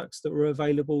products that were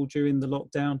available during the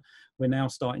lockdown. We're now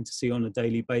starting to see on a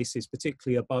daily basis,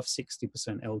 particularly above 60%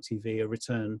 LTV, a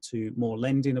return to more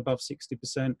lending above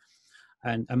 60%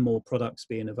 and more products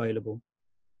being available.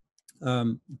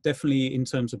 Definitely in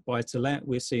terms of buy-to-let,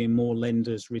 we're seeing more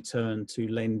lenders return to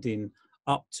lending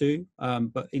up to,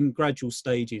 but in gradual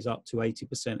stages, up to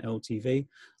 80% LTV,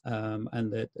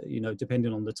 and that, you know,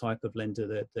 depending on the type of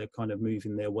lender, they're kind of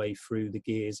moving their way through the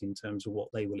gears in terms of what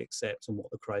they will accept and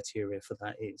what the criteria for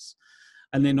that is.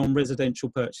 And then on residential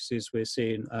purchases, we're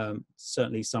seeing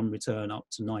certainly some return up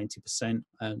to 90%,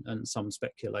 and some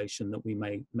speculation that we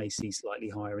may see slightly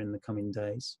higher in the coming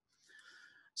days.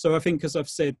 So I think, as I've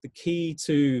said, the key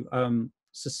to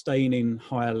sustaining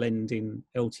higher lending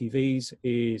LTVs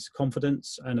is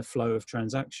confidence and a flow of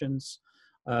transactions,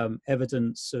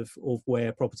 evidence of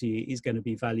where property is going to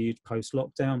be valued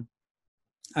post-lockdown.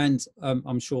 And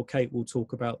I'm sure Kate will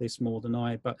talk about this more than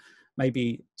I, but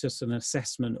maybe just an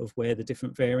assessment of where the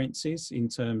different variances in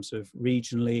terms of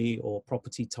regionally or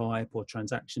property type or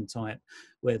transaction type,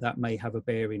 where that may have a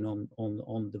bearing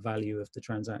on the value of the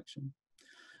transaction.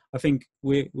 I think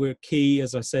we're key,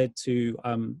 as I said, to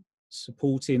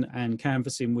supporting and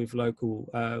canvassing with local,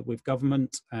 with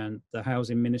government and the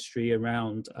housing ministry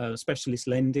around specialist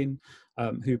lending,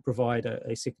 who provide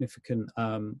a significant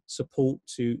support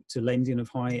to lending of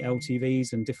high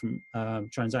LTVs and different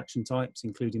transaction types,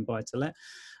 including buy-to-let.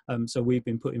 So we've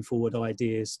been putting forward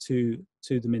ideas to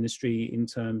the ministry in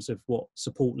terms of what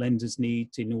support lenders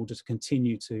need in order to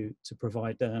continue to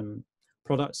provide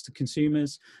products to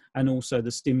consumers, and also the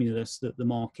stimulus that the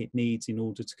market needs in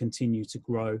order to continue to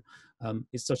grow.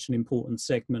 It's such an important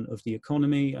segment of the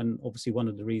economy, and obviously one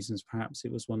of the reasons perhaps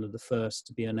it was one of the first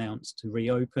to be announced to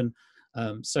reopen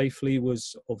safely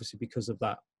was obviously because of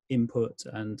that input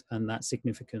and that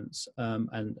significance,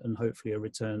 and hopefully a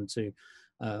return to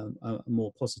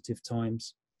more positive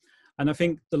times. And I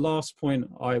think the last point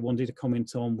I wanted to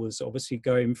comment on was obviously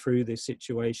going through this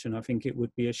situation. I think it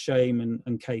would be a shame,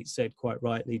 and Kate said quite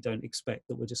rightly, don't expect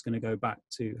that we're just going to go back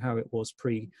to how it was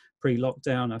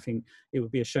pre-lockdown. I think it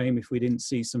would be a shame if we didn't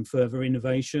see some further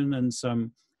innovation and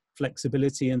some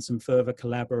flexibility and some further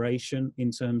collaboration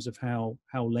in terms of how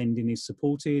lending is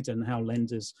supported and how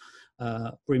lenders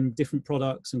bring different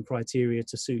products and criteria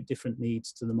to suit different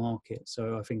needs to the market.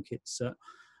 So I think it's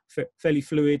fairly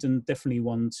fluid and definitely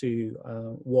one to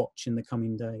watch in the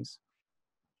coming days.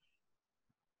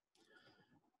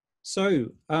 So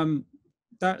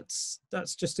that's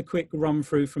just a quick run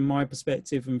through from my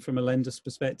perspective and from a lender's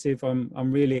perspective.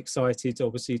 I'm really excited,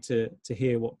 obviously, to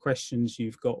hear what questions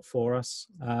you've got for us.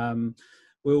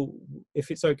 We'll,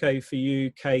 if it's okay for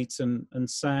you, Kate and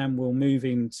Sam, we'll move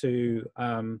into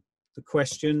the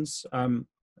questions.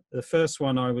 The first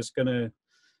one I was going to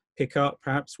pick up,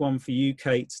 perhaps one for you,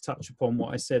 Kate, to touch upon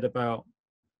what I said about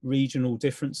regional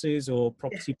differences or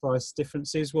property price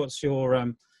differences. What's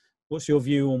your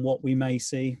view on what we may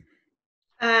see?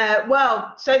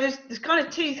 Well, so there's kind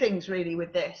of two things really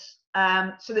with this.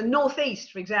 So the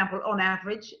Northeast, for example, on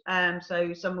average,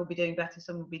 so some will be doing better,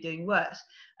 some will be doing worse,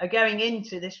 are going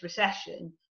into this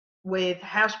recession with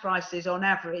house prices on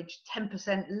average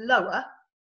 10% lower.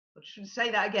 I should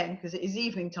say that again because it is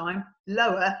evening time,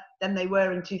 lower than they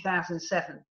were in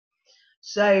 2007.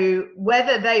 So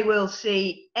whether they will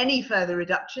see any further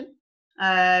reduction,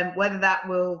 whether that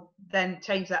will then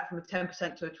change that from a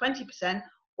 10% to a 20%,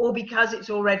 or because it's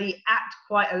already at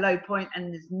quite a low point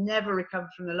and has never recovered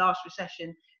from the last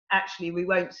recession, actually we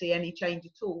won't see any change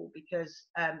at all because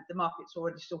the market's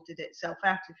already sorted itself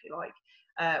out, if you like,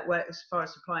 where as far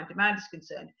as supply and demand is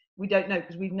concerned. We don't know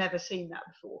because we've never seen that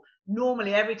before.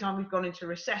 Normally, every time we've gone into a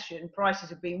recession, prices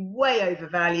have been way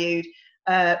overvalued.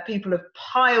 People have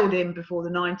piled in before the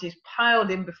 90s,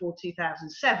 piled in before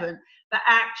 2007. But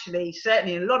actually,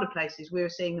 certainly in a lot of places, we were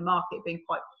seeing the market being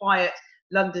quite quiet.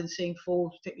 London seeing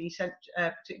falls,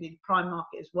 particularly the prime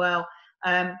market as well.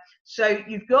 So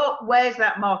you've got, where's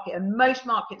that market? And most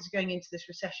markets are going into this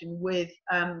recession with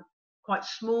quite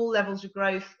small levels of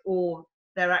growth, or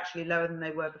they're actually lower than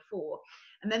they were before.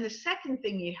 And then the second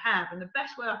thing you have, and the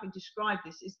best way I can describe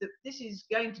this, is that this is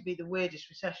going to be the weirdest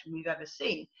recession we've ever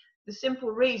seen. the simple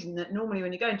reason that normally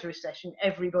when you go into a recession,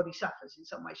 everybody suffers in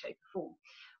some way, shape or form.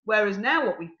 Whereas now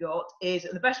what we've got is,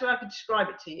 the best way I could describe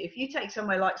it to you, if you take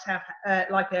somewhere like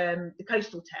the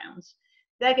coastal towns,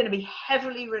 they're going to be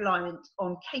heavily reliant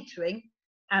on catering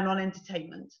and on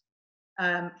entertainment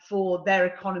for their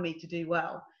economy to do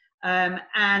well.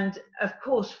 And of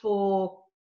course, for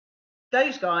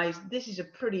those guys, this is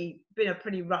been a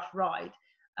pretty rough ride.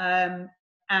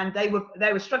 And they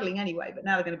were struggling anyway, but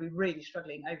now they're going to be really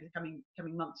struggling over the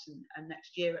coming months and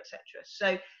next year, etc.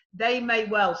 So they may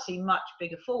well see much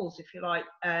bigger falls, if you like,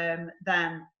 than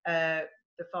the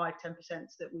 5-10%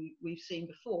 that we've seen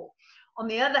before. On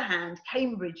the other hand,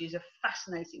 Cambridge is a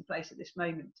fascinating place at this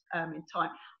moment in time.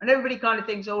 And everybody kind of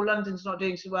thinks, oh, London's not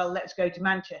doing so well, let's go to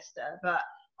Manchester. But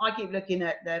I keep looking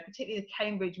at particularly the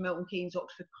Cambridge, Milton Keynes,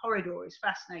 Oxford corridor is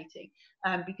fascinating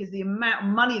because the amount of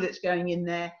money that's going in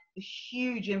there, the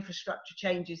huge infrastructure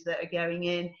changes that are going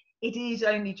in. It is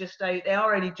only they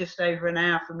are only just over an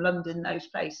hour from London, those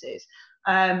places.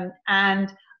 And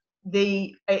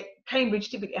Cambridge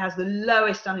typically has the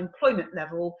lowest unemployment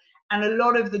level, and a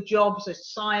lot of the jobs are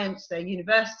science, their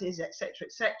universities,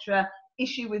 etc.,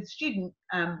 issue with student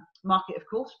market, of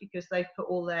course, because they've put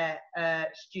all their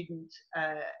student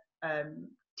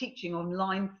teaching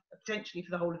online, potentially for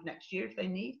the whole of next year if they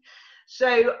need.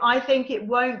 So I think it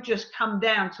won't just come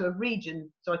down to a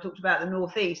region. So I talked about the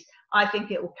northeast. I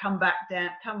think it will come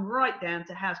right down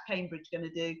to how's Cambridge going to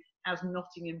do, how's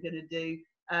Nottingham going to do,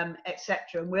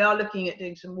 etc. And we are looking at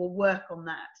doing some more work on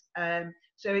that.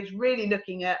 So it's really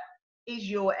looking at, is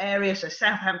your area, so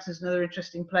Southampton's another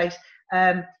interesting place.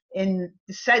 In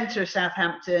the centre of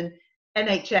Southampton,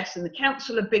 NHS and the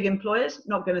council are big employers,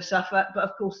 not going to suffer, but of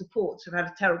course the ports have had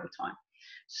a terrible time.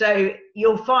 So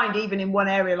you'll find even in one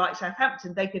area like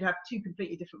Southampton, they could have two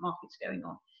completely different markets going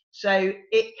on. So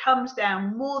it comes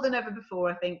down more than ever before.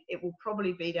 I think it will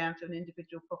probably be down to an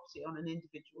individual property on an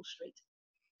individual street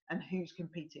and who's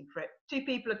competing for it. Two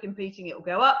people are competing, it will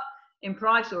go up in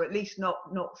price, or at least not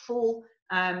fall.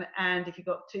 And if you've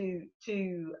got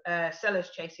two sellers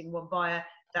chasing one buyer,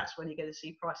 that's when you're going to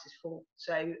see prices fall.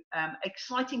 So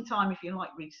exciting time if you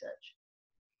like research.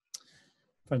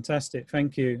 Fantastic,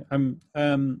 thank you.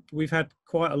 We've had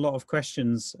quite a lot of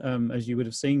questions, as you would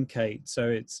have seen, Kate. So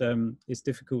it's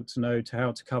difficult to know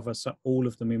how to cover all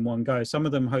of them in one go. Some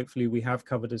of them, hopefully, we have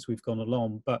covered as we've gone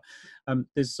along. But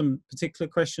there's some particular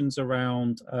questions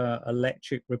around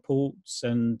electric reports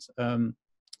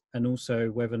and also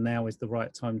whether now is the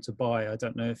right time to buy. I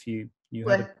don't know if you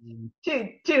had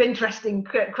two interesting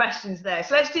questions there.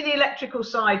 So let's do the electrical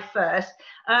side first.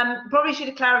 Probably should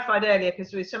have clarified earlier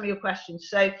because there were some of your questions.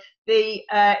 So the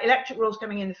electric rules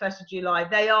coming in the 1st of July,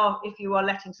 they are if you are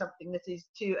letting something that is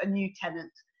to a new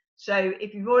tenant. So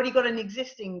if you've already got an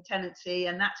existing tenancy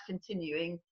and that's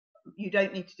continuing, you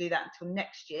don't need to do that until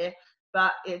next year.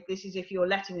 But this is if you're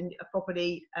letting a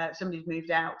property, somebody's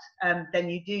moved out, then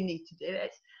you do need to do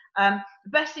it. The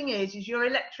best thing is your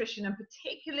electrician, and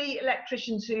particularly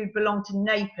electricians who belong to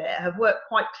NAPIT, have worked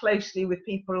quite closely with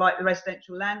people like the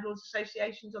residential landlords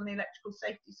associations on the electrical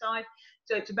safety side.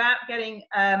 So it's about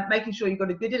making sure you've got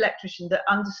a good electrician that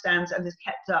understands and has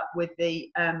kept up with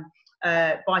the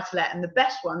buy-to-let. And the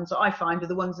best ones I find are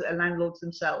the ones that are landlords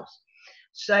themselves.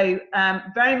 So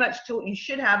very much you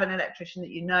should have an electrician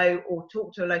that you know, or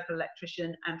talk to a local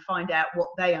electrician and find out what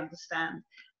they understand.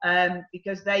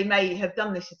 Because they may have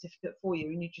done this certificate for you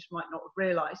and you just might not have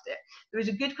realised it. There is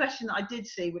a good question that I did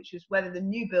see, which was whether the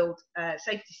new build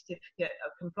safety certificate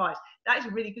complies. That is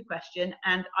a really good question,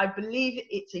 and I believe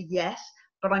it's a yes,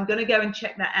 but I'm going to go and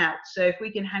check that out. So if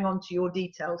we can hang on to your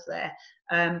details there,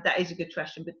 that is a good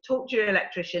question. But talk to your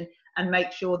electrician and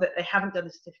make sure that they haven't done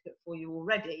a certificate for you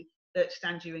already that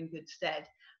stands you in good stead.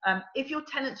 If your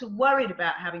tenants are worried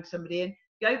about having somebody in,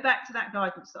 go back to that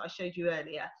guidance that I showed you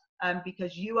earlier.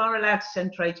 Because you are allowed to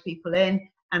send tradespeople in,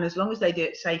 and as long as they do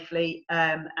it safely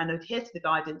and adhere to the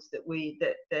guidance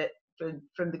that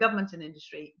from the government and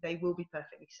industry, they will be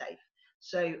perfectly safe.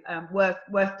 So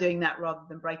worth doing that rather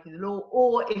than breaking the law.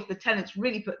 Or if the tenants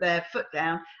really put their foot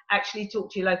down, actually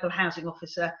talk to your local housing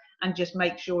officer and just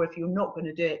make sure if you're not going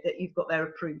to do it that you've got their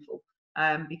approval,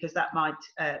 because that might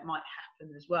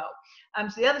happen as well.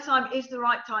 So the other time is the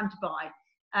right time to buy.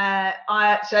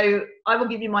 So I will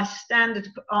give you my standard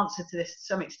answer to this to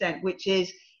some extent, which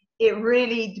is it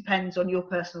really depends on your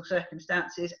personal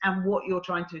circumstances and what you're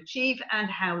trying to achieve and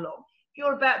how long. If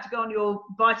you're about to go on your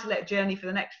buy-to-let journey for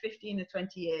the next 15 or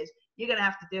 20 years, you're going to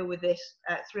have to deal with this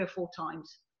 3 or 4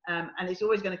 times And it's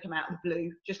always going to come out of the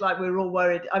blue, just like we were all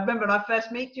worried. I remember when I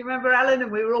first met, do you remember, Alan?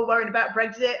 And we were all worried about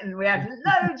Brexit, and we had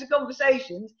loads of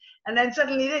conversations. And then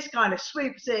suddenly this kind of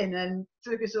swoops in and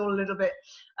took us all a little bit,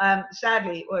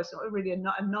 sadly, it was really a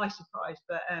nice surprise,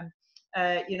 but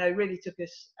really took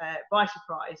us by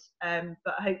surprise.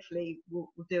 But hopefully we'll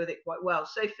deal with it quite well.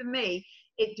 So for me,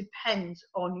 it depends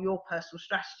on your personal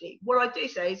strategy. What I do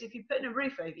say is, if you're putting a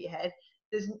roof over your head,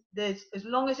 there's as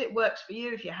long as it works for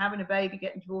you, if you're having a baby,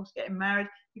 getting divorced, getting married,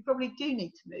 you probably do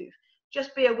need to move.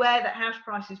 Just be aware that house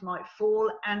prices might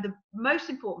fall, and the most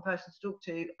important person to talk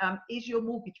to is your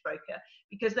mortgage broker,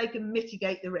 because they can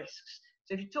mitigate the risks.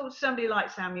 So if you talk to somebody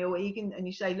like Samuel Egan and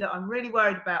you say, look, I'm really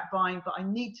worried about buying, but I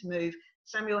need to move.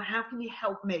 Samuel, how can you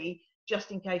help me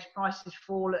just in case prices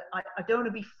fall? I don't want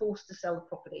to be forced to sell the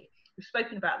property. We've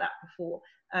spoken about that before.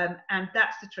 And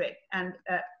that's the trick. And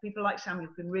people like Samuel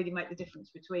can really make the difference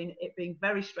between it being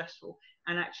very stressful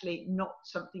and actually not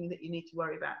something that you need to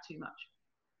worry about too much.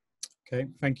 Okay,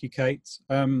 thank you, Kate.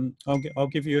 I'll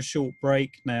give you a short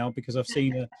break now, because I've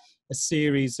seen a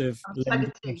series of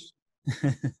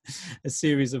a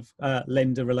series of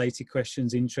lender-related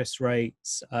questions: interest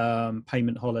rates,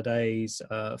 payment holidays,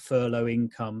 furlough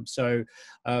income. So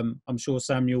I'm sure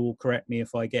Samuel will correct me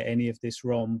if I get any of this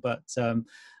wrong, but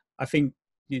I think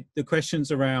the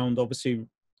questions around, obviously,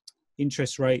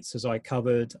 interest rates, as I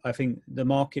covered, I think the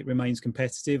market remains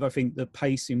competitive. I think the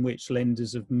pace in which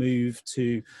lenders have moved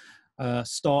to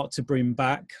start to bring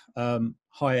back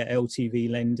higher LTV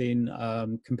lending,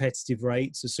 competitive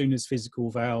rates. As soon as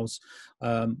physical vows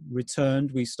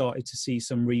returned, we started to see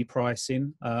some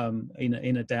repricing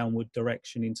in a downward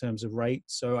direction in terms of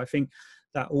rates. So I think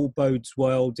that all bodes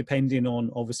well, depending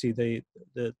on, obviously, the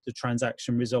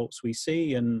transaction results we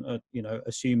see, and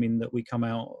assuming that we come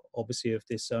out, obviously, of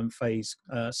this phase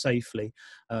safely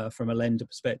from a lender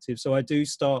perspective. So I do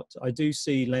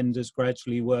see lenders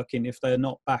gradually working. If they're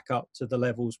not back up to the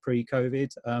levels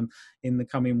pre-COVID, in the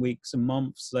coming weeks and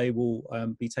months, they will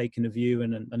be taking a view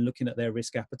and looking at their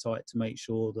risk appetite to make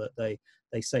sure that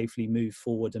they safely move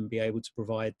forward and be able to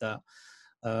provide that.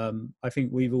 I think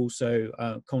we've also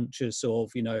conscious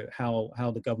of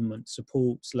how the government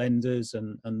supports lenders,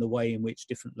 and the way in which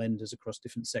different lenders across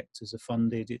different sectors are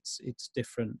funded. It's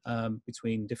different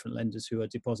between different lenders who are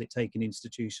deposit taking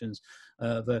institutions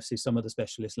versus some of the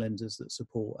specialist lenders that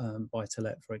support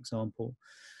buy-to-let, for example.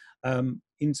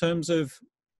 In terms of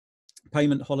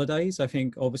payment holidays, I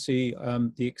think obviously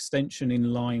the extension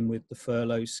in line with the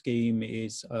furlough scheme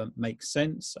makes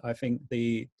sense. I think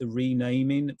the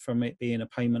renaming from it being a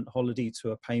payment holiday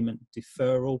to a payment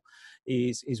deferral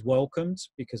is welcomed,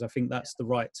 because I think that's the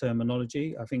right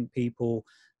terminology. I think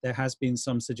there has been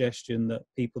some suggestion that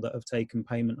people that have taken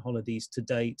payment holidays to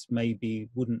date maybe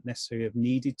wouldn't necessarily have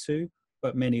needed to,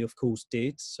 but many of course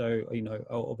did. So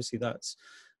obviously that's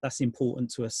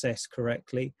important to assess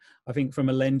correctly. I think from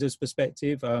a lender's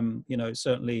perspective,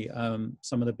 certainly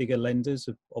some of the bigger lenders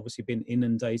have obviously been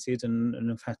inundated and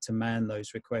have had to man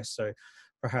those requests. So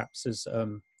perhaps has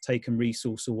taken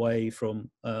resource away from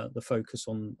the focus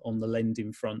on the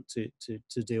lending front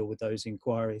to deal with those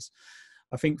inquiries.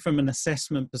 I think from an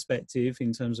assessment perspective,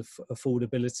 in terms of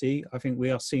affordability, I think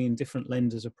we are seeing different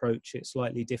lenders approach it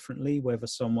slightly differently, whether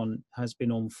someone has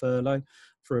been on furlough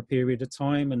for a period of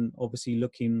time and obviously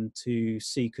looking to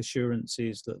seek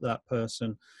assurances that that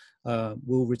person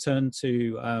will return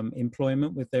to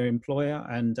employment with their employer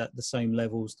and at the same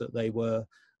levels that they were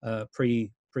pre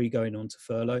going on to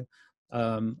furlough.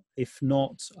 If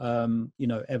not,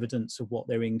 evidence of what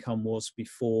their income was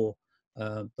before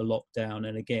the lockdown,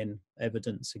 and again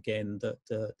evidence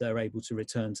that they're able to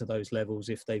return to those levels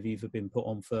if they've either been put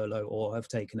on furlough or have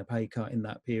taken a pay cut in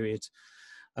that period.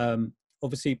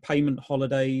 Obviously payment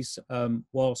holidays,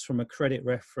 whilst from a credit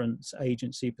reference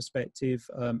agency perspective,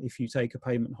 if you take a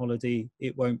payment holiday,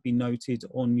 it won't be noted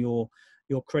on your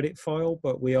credit file,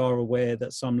 but we are aware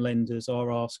that some lenders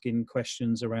are asking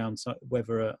questions around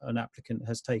whether an applicant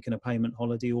has taken a payment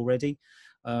holiday already.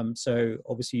 So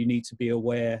obviously you need to be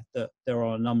aware that there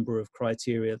are a number of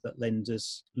criteria that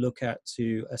lenders look at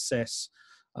to assess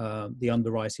the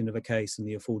underwriting of a case and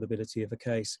the affordability of a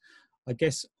case. I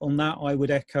guess on that, I would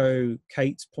echo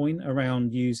Kate's point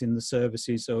around using the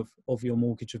services of your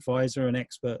mortgage advisor and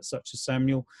experts such as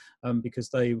Samuel, because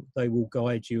they will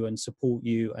guide you and support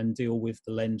you and deal with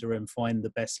the lender and find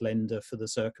the best lender for the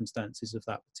circumstances of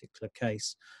that particular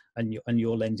case and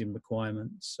your lending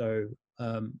requirements. So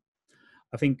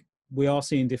I think we are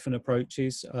seeing different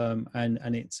approaches, and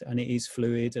it is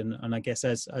fluid, and I guess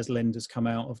as lenders come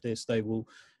out of this, they will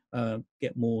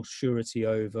get more surety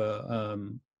over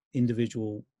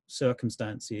individual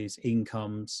circumstances,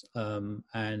 incomes,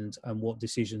 and what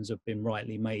decisions have been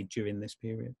rightly made during this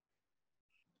period.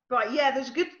 Right, yeah, there's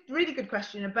a really good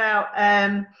question about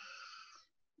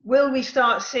will we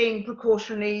start seeing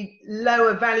precautionary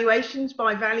lower valuations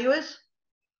by valuers?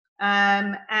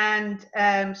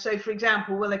 So, for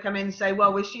example, will they come in and say,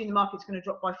 well, we're assuming the market's going to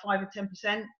drop by 5 or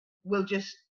 10%, we'll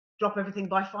just drop everything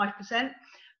by 5%?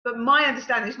 But my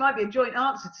understanding, this might be a joint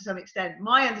answer to some extent,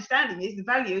 my understanding is the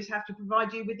valuers have to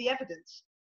provide you with the evidence.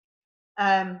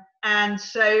 And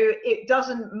so it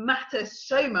doesn't matter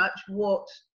so much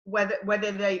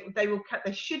whether they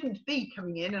shouldn't be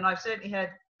coming in, and I've certainly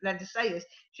heard lenders say this,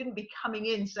 shouldn't be coming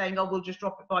in saying, oh, we'll just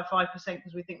drop it by 5%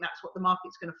 because we think that's what the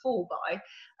market's going to fall by.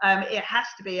 It has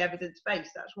to be evidence-based.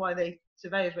 That's why the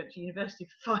surveyors went to university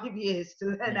for 5 years, to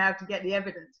learn how to get the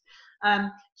evidence.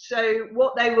 So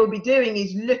what they will be doing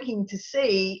is looking to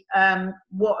see and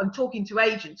talking to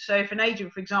agents. So if an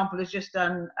agent, for example, has just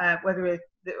done I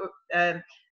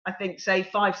think, say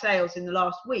 5 sales in the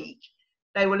last week,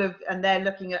 they will have, and they're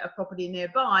looking at a property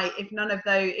nearby. If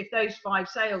those 5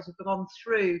 sales have gone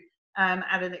through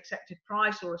at an accepted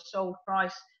price or a sold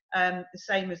price, the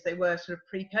same as they were sort of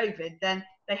pre-COVID, then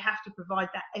they have to provide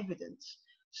that evidence.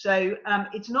 So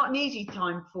it's not an easy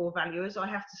time for valuers, I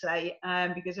have to say,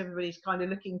 because everybody's kind of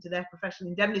looking to their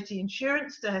professional indemnity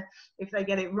insurance if they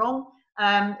get it wrong.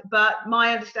 But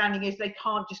my understanding is they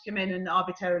can't just come in and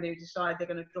arbitrarily decide they're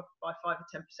going to drop it by 5 or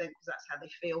 10% because that's how they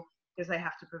feel, because they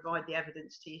have to provide the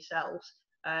evidence to yourselves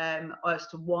as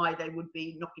to why they would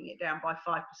be knocking it down by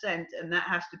 5%. And that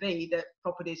has to be that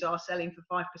properties are selling for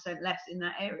 5% less in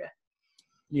that area.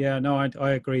 Yeah, no,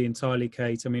 I agree entirely,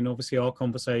 Kate. I mean, obviously our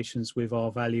conversations with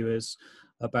our valuers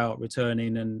about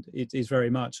returning, and it is very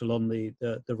much along the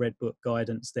Red Book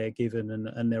guidance they're given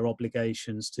and their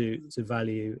obligations to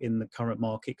value in the current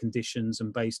market conditions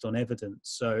and based on evidence.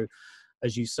 So,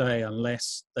 as you say,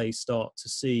 unless they start to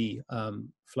see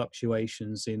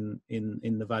fluctuations in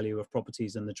the value of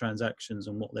properties and the transactions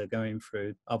and what they're going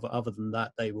through, other than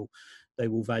that, they will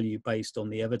value based on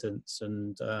the evidence.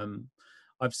 And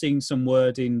I've seen some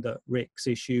wording that Rick's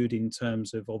issued in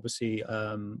terms of obviously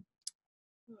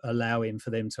allowing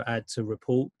for them to add to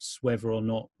reports whether or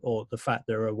not, or the fact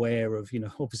they're aware of,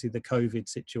 obviously the COVID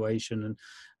situation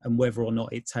and whether or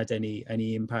not it's had any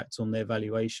impact on their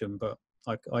valuation. But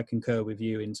I concur with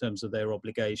you in terms of their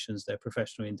obligations, their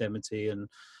professional indemnity, and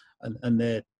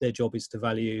their job is to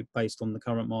value based on the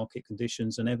current market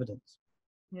conditions and evidence.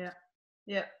 Yeah,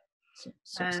 yeah.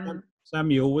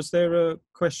 Samuel, was there a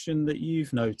question that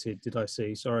you've noted? Did I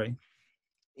see? Sorry.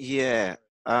 Yeah,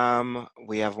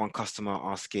 we have one customer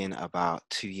asking about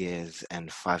 2 years and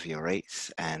 5-year rates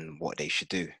and what they should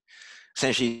do.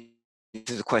 Essentially,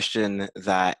 this is a question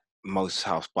that most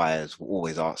house buyers will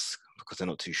always ask because they're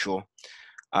not too sure.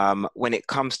 When it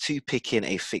comes to picking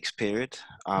a fixed period,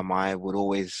 I would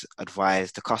always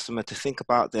advise the customer to think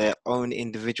about their own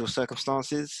individual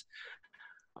circumstances.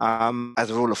 As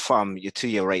a rule of thumb, your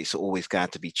 2-year rates are always going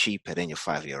to be cheaper than your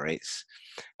 5-year rates.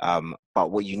 But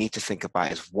what you need to think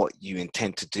about is what you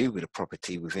intend to do with a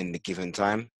property within the given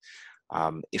time.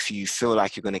 If you feel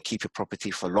like you're going to keep your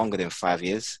property for longer than 5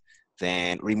 years,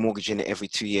 then remortgaging it every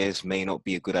 2 years may not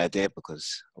be a good idea, because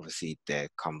obviously there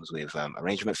comes with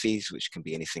arrangement fees, which can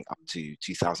be anything up to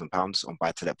 £2,000 on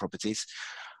buy-to-let properties.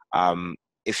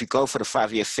 If you go for the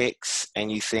 5-year fix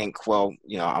and you think, well,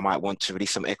 I might want to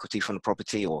release some equity from the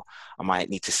property, or I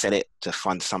might need to sell it to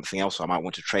fund something else, or I might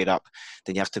want to trade up,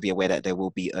 then you have to be aware that there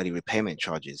will be early repayment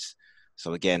charges.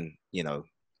 So again,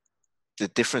 the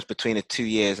difference between the 2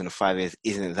 years and the 5 years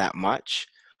isn't that much,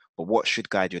 but what should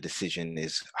guide your decision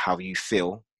is how you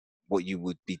feel, what you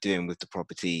would be doing with the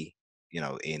property,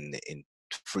 in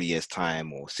 3 years'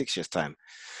 time or 6 years' time.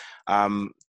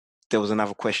 There was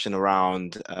another question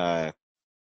around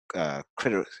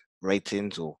credit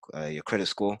ratings or your credit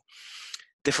score.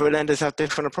 Different lenders have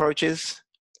different approaches.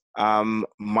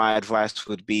 My advice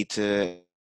would be to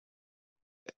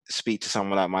speak to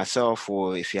someone like myself,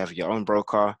 or if you have your own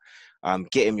broker,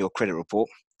 get him your credit report,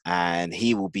 and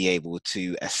he will be able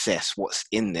to assess what's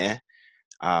in there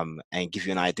and give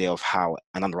you an idea of how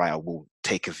an underwriter will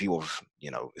take a view of,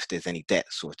 if there's any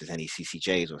debts, or if there's any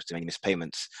CCJs, or if there's any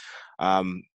mispayments.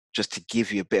 Just to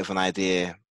give you a bit of an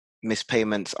idea,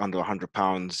 mispayments under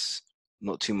 £100,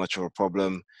 not too much of a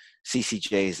problem.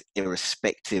 CCJs,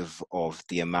 irrespective of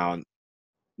the amount,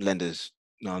 lenders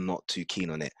are not too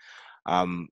keen on it.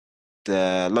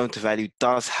 The loan to value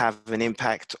does have an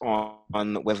impact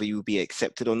on whether you will be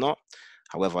accepted or not.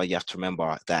 However, you have to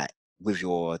remember that with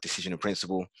your decision in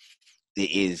principle, it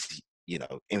is,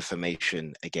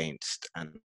 information against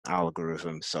an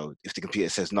algorithm. So if the computer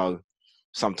says no,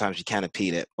 sometimes you can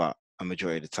appeal it, but a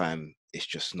majority of the time it's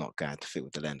just not going to fit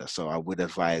with the lender. So I would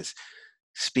advise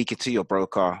speaking to your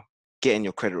broker, getting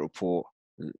your credit report,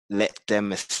 let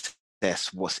them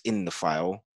assess what's in the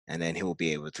file, and then he'll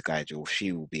be able to guide you, or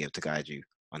she will be able to guide you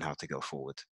on how to go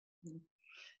forward.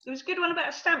 There was a good one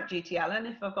about stamp duty, Alan,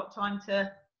 if I've got time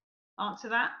to answer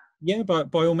that. Yeah, by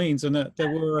all means, and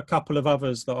there were a couple of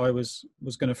others that I was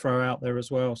going to throw out there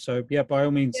as well. So yeah, by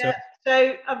all means. Yeah.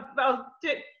 So I'll do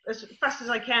it as fast as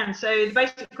I can. So the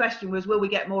basic question was, will we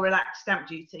get more relaxed stamp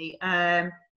duty?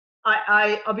 I'll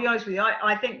be honest with you.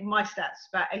 I think my stats,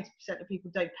 about 80% of people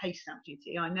don't pay stamp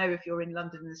duty. I know if you're in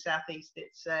London and the southeast,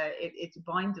 it's a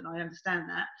bind, and I understand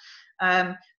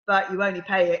that. But you only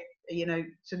pay it, you know,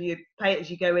 so you pay it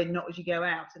as you go in, not as you go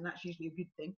out, and that's usually a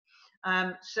good thing.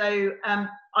 I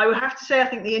would have to say I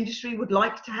think the industry would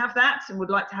like to have that and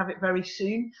would like to have it very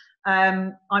soon.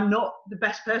 I'm not the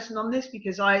best person on this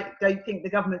because I don't think the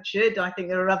government should. I think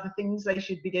there are other things they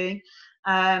should be doing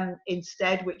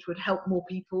instead, which would help more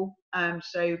people.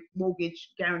 So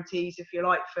mortgage guarantees, if you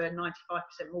like, for 95%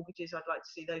 mortgages, I'd like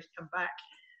to see those come back.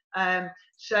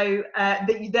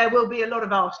 There will be a lot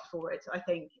of ask for it, I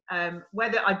think.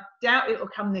 Whether, I doubt it will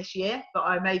come this year, but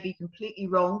I may be completely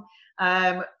wrong.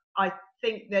 I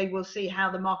think they will see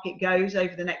how the market goes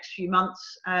over the next few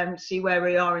months, see where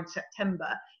we are in September.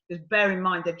 Because bear in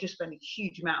mind, they've just spent a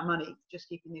huge amount of money just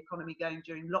keeping the economy going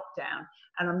during lockdown.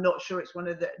 And I'm not sure it's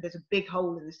there's a big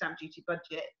hole in the stamp duty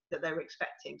budget that they were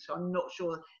expecting. So I'm not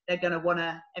sure they're going to want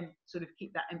to sort of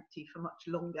keep that empty for much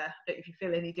longer. I don't know if you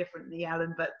feel any differently,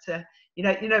 Alan, but you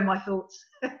know my thoughts.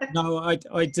 No,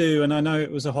 I do, and I know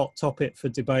it was a hot topic for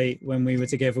debate when we were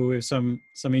together with some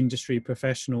industry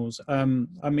professionals. I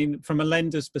mean, from a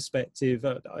lender's perspective,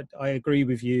 I agree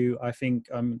with you. I think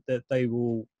that they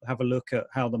will have a look at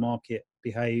how the market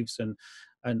behaves and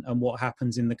what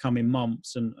happens in the coming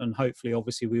months, and hopefully,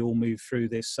 obviously, we all move through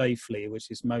this safely,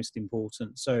 which is most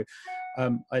important. So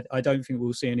I don't think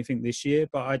we'll see anything this year,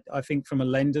 but I think from a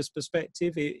lender's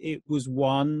perspective, it was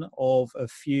one of a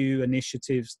few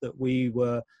initiatives that we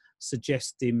were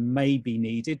suggesting may be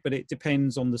needed, but it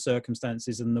depends on the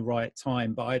circumstances and the right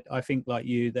time. But I think, like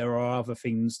you, there are other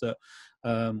things that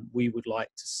we would like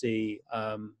to see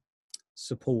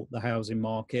support the housing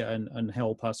market and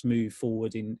help us move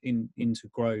forward into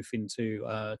growth into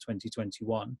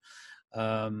 2021.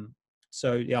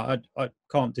 So yeah, I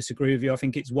can't disagree with you. I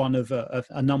think it's one of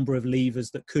a number of levers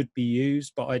that could be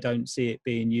used, but I don't see it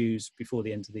being used before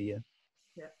the end of the year.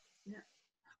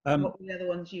 What were the other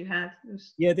ones you had?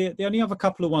 Yeah, the only other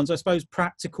couple of ones, I suppose,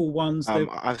 practical ones.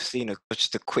 I've seen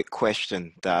just a quick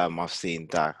question that I've seen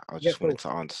that I just wanted to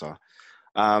answer.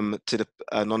 To the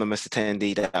anonymous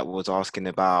attendee that was asking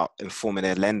about informing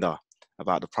their lender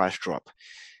about the price drop.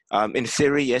 In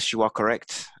theory, yes, you are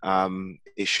correct.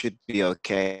 It should be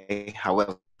okay.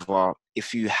 However,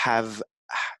 if you have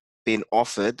been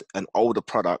offered an older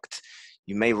product,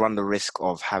 you may run the risk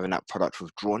of having that product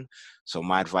withdrawn. So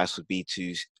my advice would be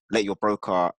to let your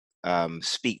broker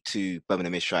speak to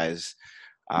Birmingham Midshires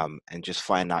and just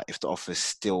find out if the offer is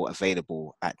still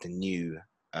available at the new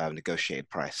negotiated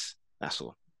price. That's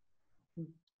all.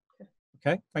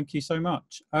 Okay, thank you so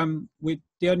much. With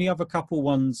the only other couple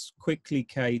ones quickly,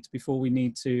 Kate, before we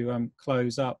need to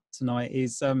close up tonight,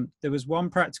 is there was one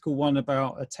practical one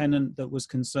about a tenant that was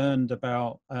concerned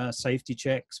about safety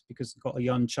checks because they've got a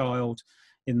young child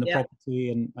in the property,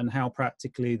 and how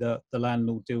practically the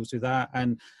landlord deals with that.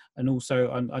 And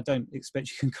also, I don't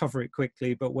expect you can cover it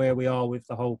quickly, but where we are with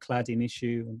the whole cladding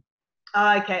issue.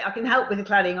 Okay, I can help with the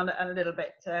cladding on a little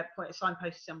bit, point a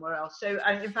signpost somewhere else. So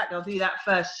in fact, I'll do that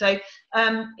first. So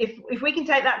if we can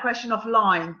take that question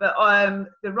offline, but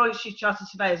the Royal Institute of Chartered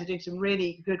Surveyors are doing some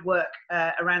really good work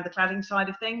around the cladding side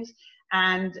of things.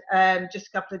 And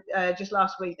just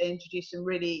last week, they introduced some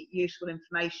really useful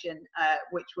information,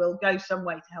 which will go some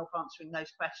way to help answering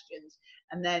those questions.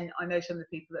 And then I know some of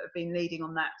the people that have been leading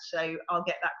on that, so I'll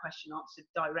get that question answered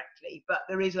directly. But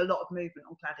there is a lot of movement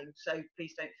on cladding, so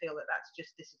please don't feel that that's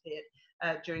just disappeared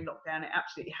during lockdown. It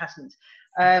absolutely hasn't.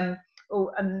 And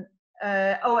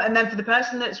then for the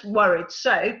person that's worried,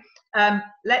 so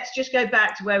let's just go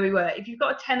back to where we were. If you've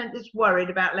got a tenant that's worried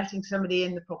about letting somebody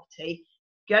in the property,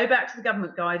 go back to the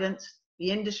government guidance,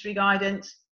 the industry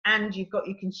guidance, and you've got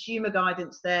your consumer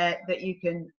guidance there that you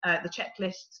can, the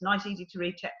checklists, nice, easy to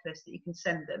read checklist that you can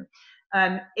send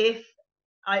them.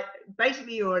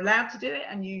 Basically you're allowed to do it,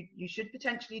 and you should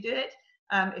potentially do it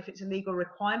if it's a legal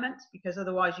requirement, because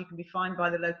otherwise you can be fined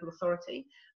by the local authority.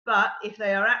 But if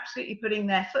they are absolutely putting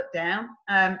their foot down,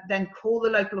 then call the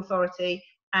local authority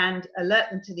and alert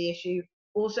them to the issue.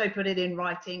 Also put it in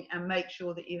writing and make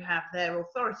sure that you have their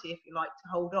authority, if you like, to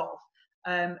hold off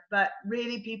But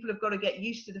really, people have got to get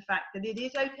used to the fact that it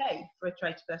is okay for a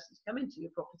tradesperson to come into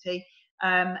your property,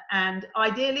 and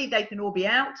ideally they can all be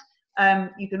out.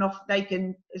 They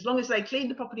can, as long as they clean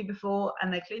the property before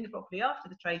and they clean the property after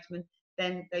the tradesman,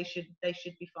 then they should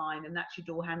be fine, and that's your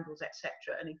door handles, etc.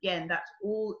 And again, that's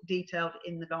all detailed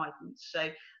in the guidance. So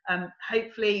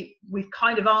hopefully we've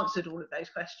kind of answered all of those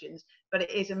questions, but it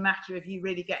is a matter of you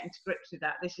really getting to grips with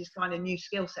that. This is kind of new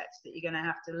skill sets that you're going to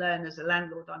have to learn as a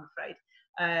landlord, I'm afraid.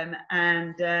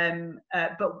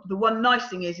 But the one nice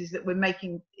thing is that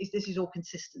this is all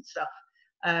consistent stuff.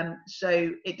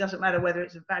 So it doesn't matter whether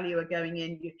it's a valuer going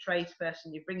in, your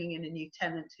tradesperson, you're bringing in a new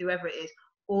tenant, whoever it is,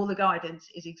 all the guidance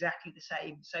is exactly the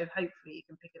same. So hopefully you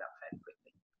can pick it up fairly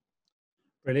quickly.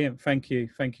 Brilliant. Thank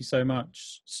you so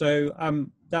much. So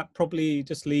that probably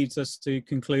just leads us to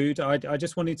conclude. I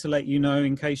just wanted to let you know,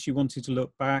 in case you wanted to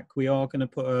look back, we are going to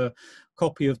put a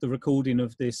copy of the recording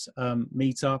of this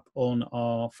meetup on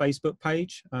our Facebook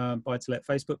page, Buy to Let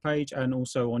Facebook page, and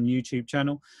also on YouTube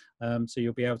channel. So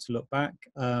you'll be able to look back.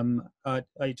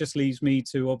 It just leaves me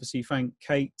to obviously thank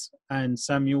Kate and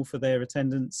Samuel for their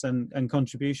attendance and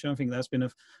contribution. I think that's been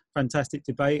a fantastic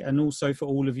debate, and also for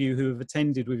all of you who have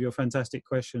attended with your fantastic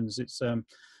questions.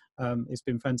 It's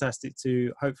been fantastic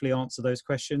to hopefully answer those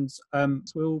questions. So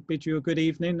we'll bid you a good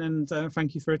evening, and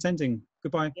thank you for attending.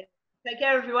 Goodbye. Yeah. Take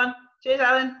care, everyone. Cheers,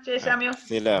 Alan. Cheers, Samuel.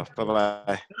 See you later.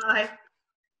 Bye-bye. Bye.